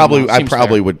 I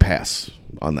probably would pass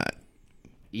on that.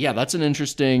 Yeah, that's an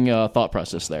interesting thought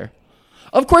process there.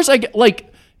 Of course,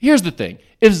 here's the thing.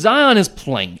 If Zion is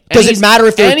playing... Does it matter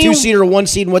if they're a 2 seed or a 1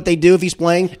 seed and what they do if he's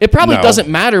playing? It probably doesn't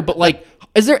matter, but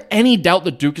is there any doubt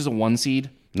that Duke is a 1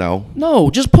 seed? No,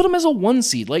 just put them as a 1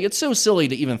 seed. Like, it's so silly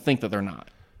to even think that they're not.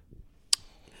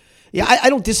 Yeah, I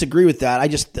don't disagree with that.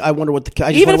 I wonder what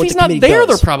the even if he's not there,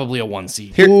 they're probably a 1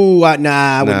 seed.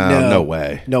 No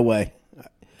way. No way.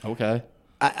 Okay.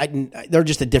 They're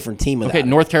just a different team. Okay,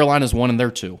 North Carolina's 1 and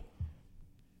they're 2.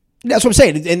 That's what I'm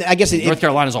saying, and I guess North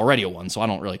Carolina's already a 1, so I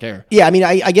don't really care. Yeah, I mean,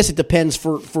 I guess it depends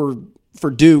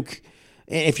for Duke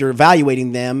if you're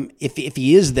evaluating them. If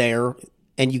he is there.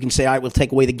 And you can say, all right, we'll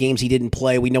take away the games he didn't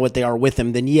play. We know what they are with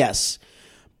him. Then yes.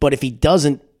 But if he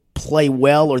doesn't play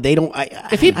well or they don't...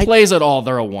 if he plays at all,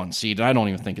 they're a 1 seed. And I don't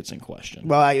even think it's in question.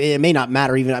 Well, it may not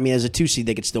matter even. I mean, as a 2 seed,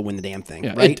 they could still win the damn thing,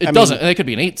 right? It doesn't. They could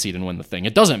be an 8 seed and win the thing.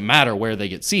 It doesn't matter where they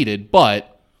get seeded,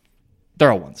 but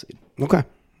they're a 1 seed. Okay.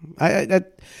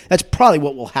 That's probably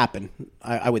what will happen,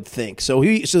 I would think. So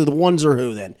the ones are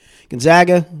who then?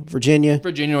 Gonzaga, Virginia,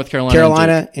 North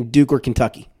Carolina, and Duke or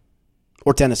Kentucky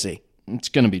or Tennessee. It's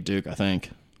going to be Duke, I think.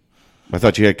 I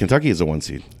thought you had Kentucky as a 1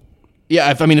 seed.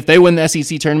 Yeah, if they win the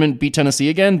SEC tournament, beat Tennessee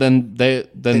again, then they're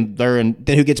in.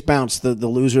 Then who gets bounced? The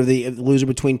loser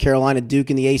between Carolina, Duke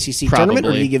in the ACC tournament,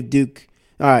 or do you give Duke?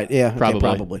 All right, yeah,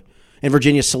 probably. And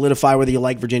Virginia solidify whether you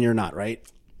like Virginia or not, right?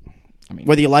 I mean,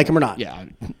 whether you like them or not. Yeah,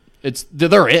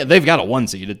 they've got a 1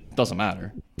 seed. It doesn't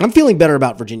matter. I'm feeling better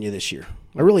about Virginia this year.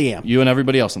 I really am. You and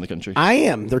everybody else in the country. I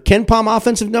am. Their Ken Palm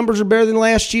offensive numbers are better than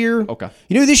last year. Okay.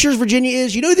 You know who this year's Virginia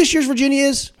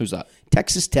is? Who's that?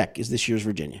 Texas Tech is this year's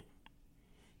Virginia.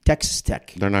 Texas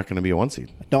Tech. They're not going to be a 1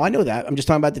 seed. No, I know that. I'm just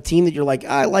talking about the team that you're like,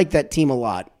 I like that team a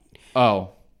lot. Oh.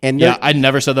 And yeah, I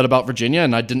never said that about Virginia,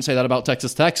 and I didn't say that about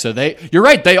Texas Tech. So you're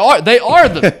right. They are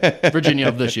the Virginia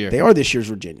of this year. They are this year's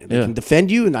Virginia. They can defend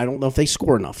you, and I don't know if they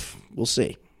score enough. We'll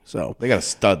see. So They got a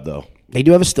stud, though. they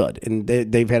do have a stud, and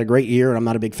they've had a great year, and I'm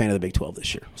not a big fan of the Big 12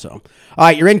 this year. So, all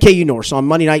right, your NKU North. So on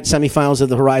Monday night semifinals of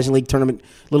the Horizon League tournament,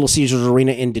 Little Caesars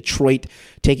Arena in Detroit,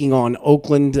 taking on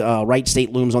Oakland. Wright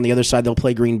State looms on the other side. They'll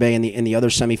play Green Bay in the other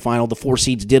semifinal. The 4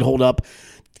 seeds did hold up.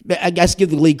 I guess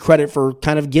give the league credit for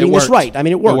kind of getting this right. I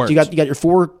mean, it worked. You got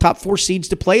your top four seeds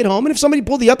to play at home, and if somebody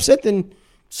pulled the upset, then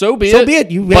so be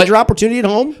it. You had your opportunity at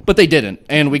home, but they didn't,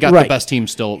 and we got the best team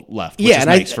still left. Which is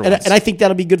nice for once. And I think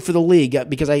that'll be good for the league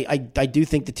because I do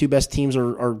think the two best teams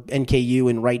are NKU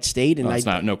and Wright State, and that's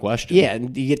not no question. Yeah,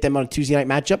 and you get them on a Tuesday night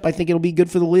matchup. I think it'll be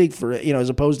good for the league for as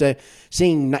opposed to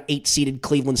seeing 8-seeded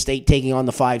Cleveland State taking on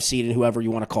the 5 seed and whoever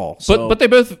you want to call. So, but they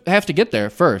both have to get there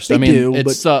first. They do.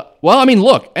 It's look,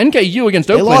 NKU against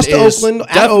Oakland lost to is Oakland,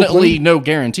 definitely no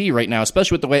guarantee right now,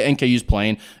 especially with the way NKU's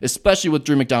playing, especially with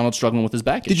Drew McDonald struggling with his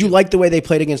back. Did you like the way they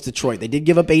played against Detroit? They did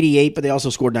give up 88, but they also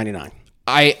scored 99.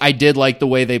 I did like the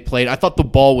way they played. I thought the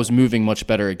ball was moving much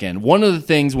better again. One of the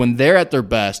things when they're at their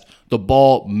best, the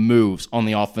ball moves on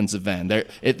the offensive end.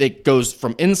 It goes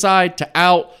from inside to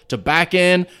out to back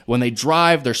in. When they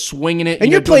drive, they're swinging it. And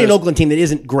you're playing an Oakland team that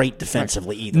isn't great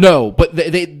defensively either. No, but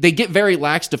they get very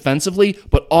lax defensively,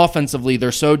 but offensively,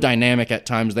 they're so dynamic at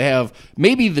times. They have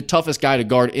maybe the toughest guy to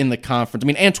guard in the conference. I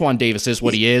mean, Antoine Davis is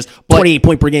what he is.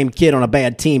 28-point per game kid on a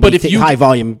bad team, but if you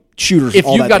high-volume shooters. If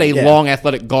you've got a long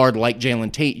athletic guard like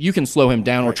Jalen Tate, you can slow him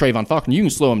down, or Trayvon Faulkner, you can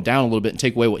slow him down a little bit and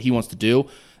take away what he wants to do.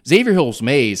 Xavier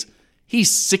Hills-Mays, he's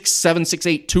 6'7",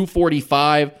 6'8",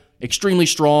 245, extremely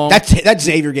strong. That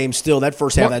Xavier game still, that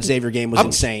first half of that Xavier game was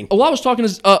insane. Well, I was talking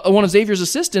to one of Xavier's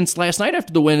assistants last night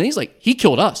after the win, and he's like, he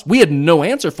killed us. We had no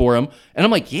answer for him. And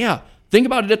I'm like, yeah, think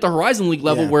about it at the Horizon League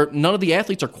level where none of the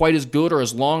athletes are quite as good or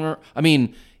as long.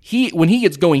 When he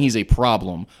gets going, he's a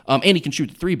problem. And he can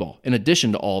shoot the 3-ball in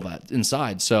addition to all that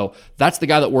inside. So that's the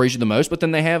guy that worries you the most. But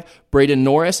then they have Braden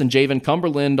Norris and Javen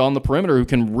Cumberland on the perimeter who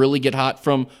can really get hot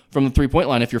from the 3-point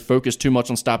line if you're focused too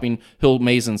much on stopping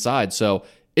Hill-Mays inside. So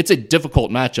it's a difficult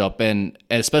matchup. And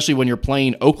especially when you're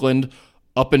playing Oakland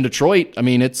up in Detroit, I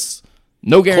mean, it's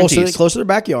no guarantees. Close to their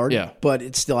backyard. Yeah. But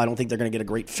it's still, I don't think they're going to get a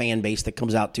great fan base that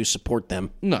comes out to support them.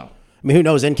 No. I mean, who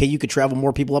knows? NKU could travel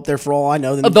more people up there for all I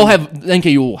know.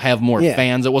 NKU will have more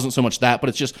fans. It wasn't so much that, but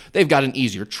it's just they've got an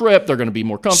easier trip. They're going to be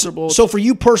more comfortable. So for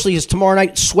you personally, is tomorrow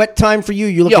night sweat time for you?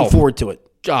 You're looking forward to it?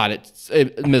 God, it's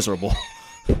miserable.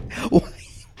 I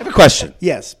have a question.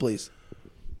 Yes, please.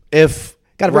 If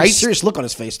got a very serious look on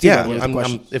his face, too.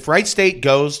 If Wright State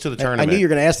goes to the tournament, I knew you were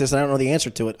going to ask this, and I don't know the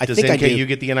answer to it. Does NKU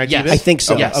get the NIT bid? I think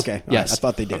so. Yes. Okay. Yes. I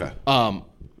thought they did. Okay.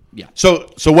 Yeah. So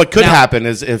what could happen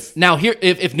is if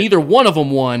neither one of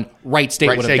them won, Wright State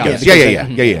would have gotten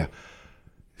it. Yeah.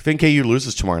 If NKU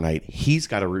loses tomorrow night, he's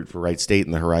got to root for Wright State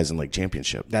in the Horizon League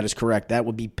Championship. That is correct. That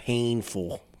would be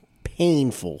painful.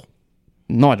 Painful.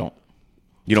 No, I don't.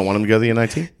 You don't want him to go to the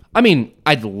NIT? I mean,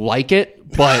 I'd like it,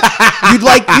 but you'd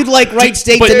like Wright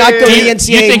State to not go to the NCAA.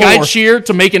 You think I'd cheer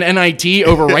to make an NIT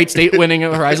over Wright State winning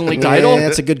a Horizon League title? Yeah,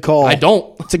 that's a good call. I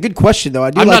don't. It's a good question, though.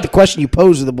 I do like the question you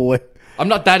posed to the boy. I'm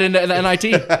not that into the NIT.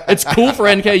 It's cool for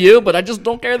NKU, but I just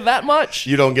don't care that much.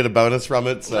 You don't get a bonus from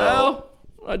it? So. No,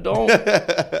 I don't.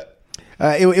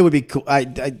 It would be cool. I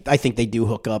think they do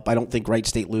hook up. I don't think Wright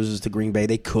State loses to Green Bay.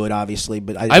 They could, obviously,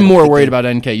 but I'm more worried about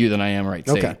NKU than I am Wright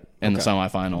State in the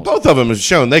semifinals. Both of them have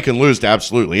shown they can lose to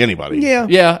absolutely anybody.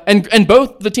 Yeah, and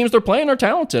both the teams they're playing are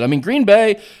talented. I mean, Green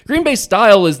Bay's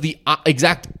style is the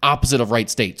exact opposite of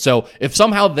Wright State. So if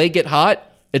somehow they get hot,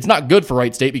 it's not good for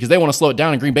Wright State because they want to slow it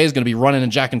down, and Green Bay is going to be running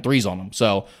and jacking threes on them.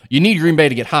 So you need Green Bay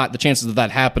to get hot. The chances of that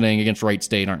happening against Wright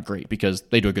State aren't great because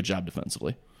they do a good job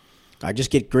defensively. I just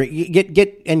get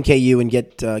NKU and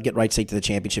get Wright State to the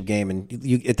championship game, and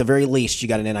you at the very least you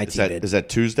got an NIT bid. Is that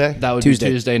Tuesday? That would be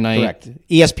Tuesday night. Correct.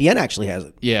 ESPN actually has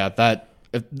it. Yeah,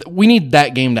 we need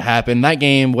that game to happen. That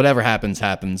game, whatever happens,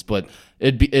 but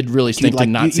it'd really stink to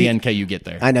not see NKU get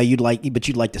there. I know you'd like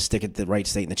to stick at the Wright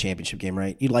State in the championship game,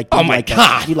 right? You'd like. Oh my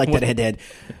God! You'd like that head-to-head,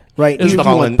 right? Is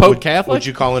the Pope Catholic? Would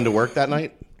you call into work that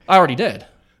night? I already did.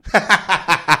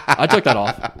 I took that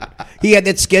off. He had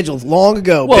that scheduled long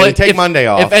ago. Well, take Monday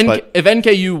off. If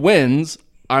NKU wins,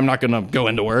 I'm not going to go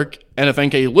into work, and if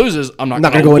NKU loses, I'm not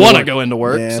going to want to go into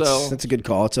work. Yeah, so that's a good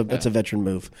call. It's a veteran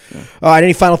move. Yeah. All right.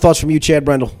 Any final thoughts from you, Chad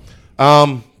Brendel?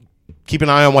 keep an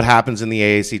eye on what happens in the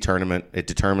AAC tournament. It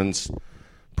determines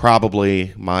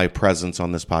probably my presence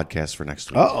on this podcast for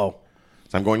next week. Uh-oh.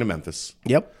 So I'm going to Memphis.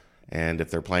 Yep. And if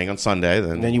they're playing on Sunday,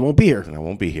 Then you won't be here. then I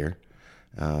won't be here.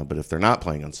 But if they're not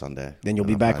playing on Sunday, Then you'll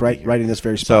be I'll back probably right in this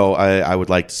very spot. So I would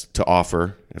like to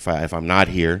offer, if I'm not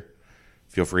here,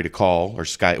 feel free to call or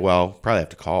Skype. Well, probably have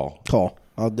to call. Call.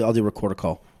 I'll do record a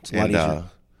call. It's a lot easier.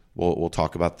 We'll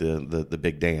talk about the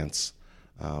big dance.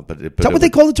 But Is that what they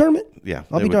call the tournament? Yeah,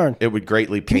 I'll be darned. It would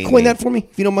greatly Can pain you coin me. that for me,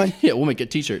 if you don't mind? Yeah, we'll make it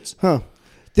T-shirts. Huh. Do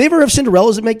they ever have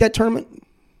Cinderellas that make that tournament?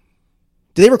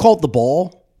 Do they ever call it the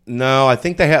ball? No, I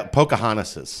think they have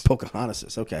Pocahontas's.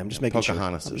 Pocahontas's. Okay, I'm just making sure.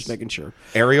 Pocahontas's. I'm just making sure.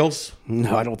 Ariels?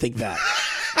 No, I don't think that.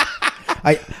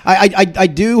 I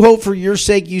do hope for your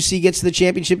sake UC gets to the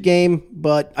championship game,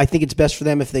 but I think it's best for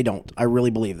them if they don't. I really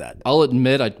believe that. I'll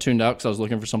admit I tuned out because I was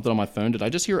looking for something on my phone. Did I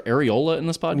just hear Areola in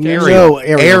this podcast? No,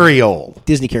 Ariel.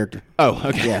 Disney character. Oh,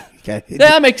 okay. Yeah, okay.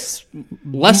 That makes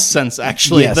less sense,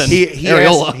 actually, Yes. than He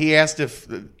Areola. he asked if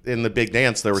in the big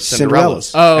dance there were Cinderellas.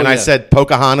 Cinderellas. Oh, and I yeah. said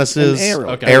Pocahontas's, And Ariel.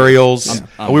 Okay. Ariels.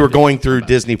 I'm we were with going through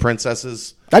Disney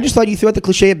princesses. I just thought you threw out the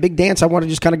cliche of big dance. I want to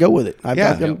just kind of go with it.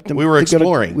 We were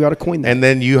exploring. We ought to coin that. And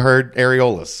then you heard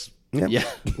Areolas. Yeah.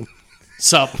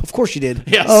 Sup. Of course you did.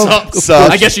 Yeah, Oh, sup.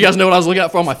 I guess you guys know what I was looking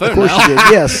at for on my phone Of course now. you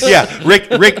did. Yes. Yeah,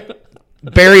 Rick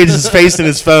buried his face in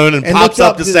his phone and looked pops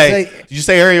up up to to say, say- "Did you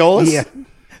say Areolas?" Yeah.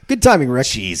 Good timing, Rick.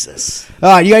 Jesus. All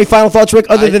right, you got any final thoughts, Rick,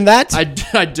 other than that? I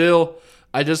do.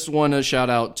 I just want to shout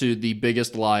out to the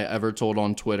biggest lie ever told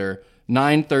on Twitter.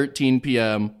 9:13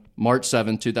 p.m., March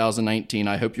 7th, 2019.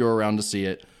 I hope you're around to see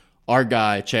it. Our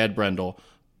guy, Chad Brendel.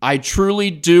 I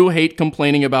truly do hate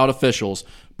complaining about officials,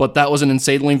 but that was an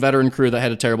insanely veteran crew that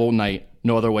had a terrible night.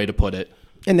 No other way to put it.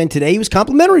 And then today he was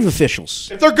complimentary of officials.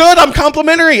 If they're good, I'm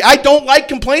complimentary. I don't like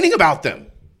complaining about them.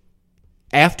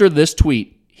 After this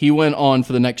tweet, he went on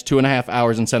for the next 2.5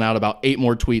 hours and sent out about 8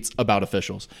 more tweets about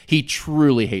officials. He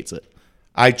truly hates it.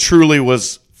 I truly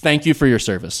was. Thank you for your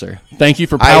service, sir. Thank you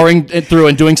for powering it through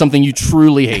and doing something you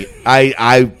truly hate.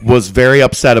 I was very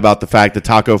upset about the fact that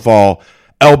Taco Fall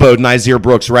elbowed Nazir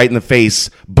Brooks right in the face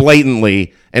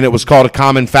blatantly, and it was called a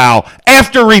common foul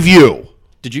after review.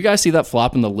 Did you guys see that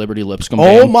flop in the Liberty Lipscomb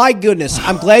Oh, game? my goodness.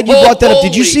 I'm glad you brought that up.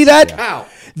 Did you Holy see that? cow.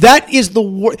 That is the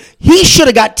worst. He should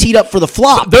have got teed up for the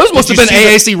flop. Those must have Did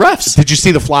been you see AAC refs. Did you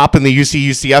see the flop in the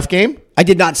UC-UCF game? I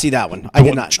did not see that one. I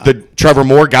did not. The Trevor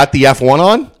Moore got the F1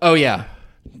 on? Oh, yeah.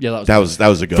 Yeah, that was That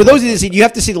was a good For one. those of you that see, you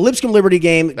have to see the Lipscomb Liberty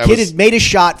game. Kid was- had made a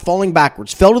shot, falling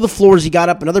backwards, fell to the floor as he got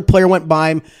up. Another player went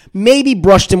by him, maybe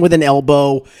brushed him with an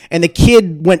elbow, and the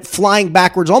kid went flying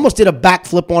backwards, almost did a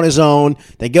backflip on his own.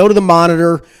 They go to the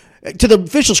monitor. To the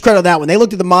officials' credit on that one, they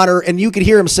looked at the monitor, and you could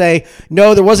hear him say,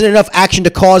 "No, there wasn't enough action to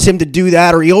cause him to do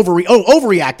that," or he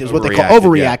overreacted is what they call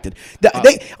Overreacted,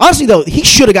 overreacted. Honestly, though, he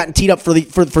should have gotten teed up for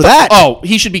that. Oh,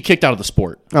 he should be kicked out of the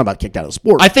sport. I'm about kicked out of the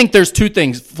sport. I think there's two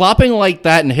things. Flopping like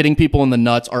that and hitting people in the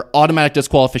nuts are automatic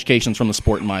disqualifications from the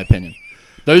sport, in my opinion.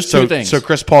 Those two things. So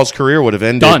Chris Paul's career would have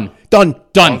ended Done. Done.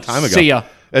 Done. time ago. See ya.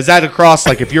 Is that across,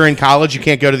 like, if you're in college, you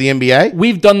can't go to the NBA?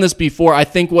 We've done this before. I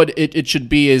think what it should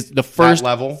be is the first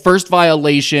level? first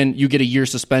violation, you get a year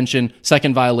suspension.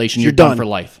 Second violation, you're done for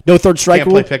life. No third strike Can't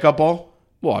rule. play pickup ball?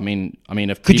 Well, I mean,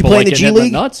 if Could you people play in like the getting G hit in the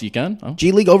League? nuts, you can. Oh.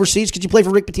 G League overseas. Could you play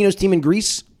for Rick Pitino's team in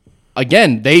Greece?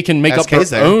 Again, they can make up SK's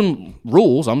their there. own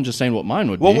rules. I'm just saying what mine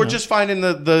would Well, be. we're just finding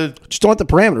the Just don't want the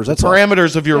parameters. That's all.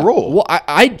 parameters of your rule. Well,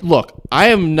 I look. I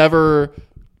have never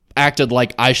acted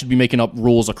like I should be making up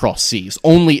rules across seas.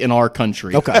 Only in our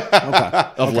country. Okay. Okay.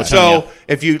 Of Latina. So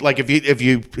if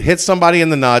you hit somebody in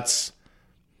the nuts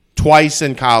twice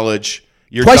in college,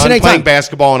 you're Twice done in any playing time.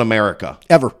 basketball in America.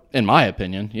 Ever. in my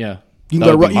opinion, yeah. You That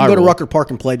can would be my go to rule. Rucker Park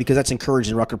and play because that's encouraged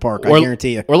in Rucker Park. I Or-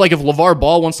 guarantee you. Or like if LeVar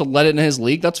Ball wants to let it in his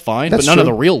league, that's fine. That's but none of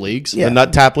true. the real leagues. Yeah. The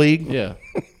Nut Tap League. Yeah.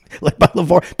 Like by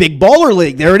LeVar. Big Baller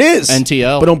League. There it is.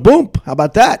 NTL. But boom. How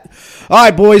about that? All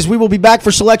right, boys. We will be back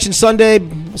for Selection Sunday.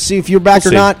 We'll see if you're back or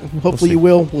see. not. Hopefully you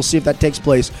will. We'll see if that takes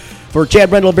place. For Chad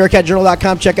Brendel of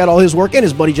BearcatJournal.com, check out all his work and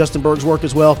his buddy Justin Berg's work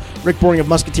as well. Rick Boring of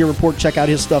Musketeer Report, check out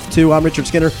his stuff too. I'm Richard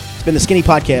Skinner. It's been the Skinny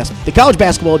Podcast, the college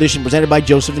basketball edition presented by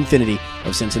Joseph Infinity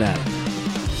of Cincinnati.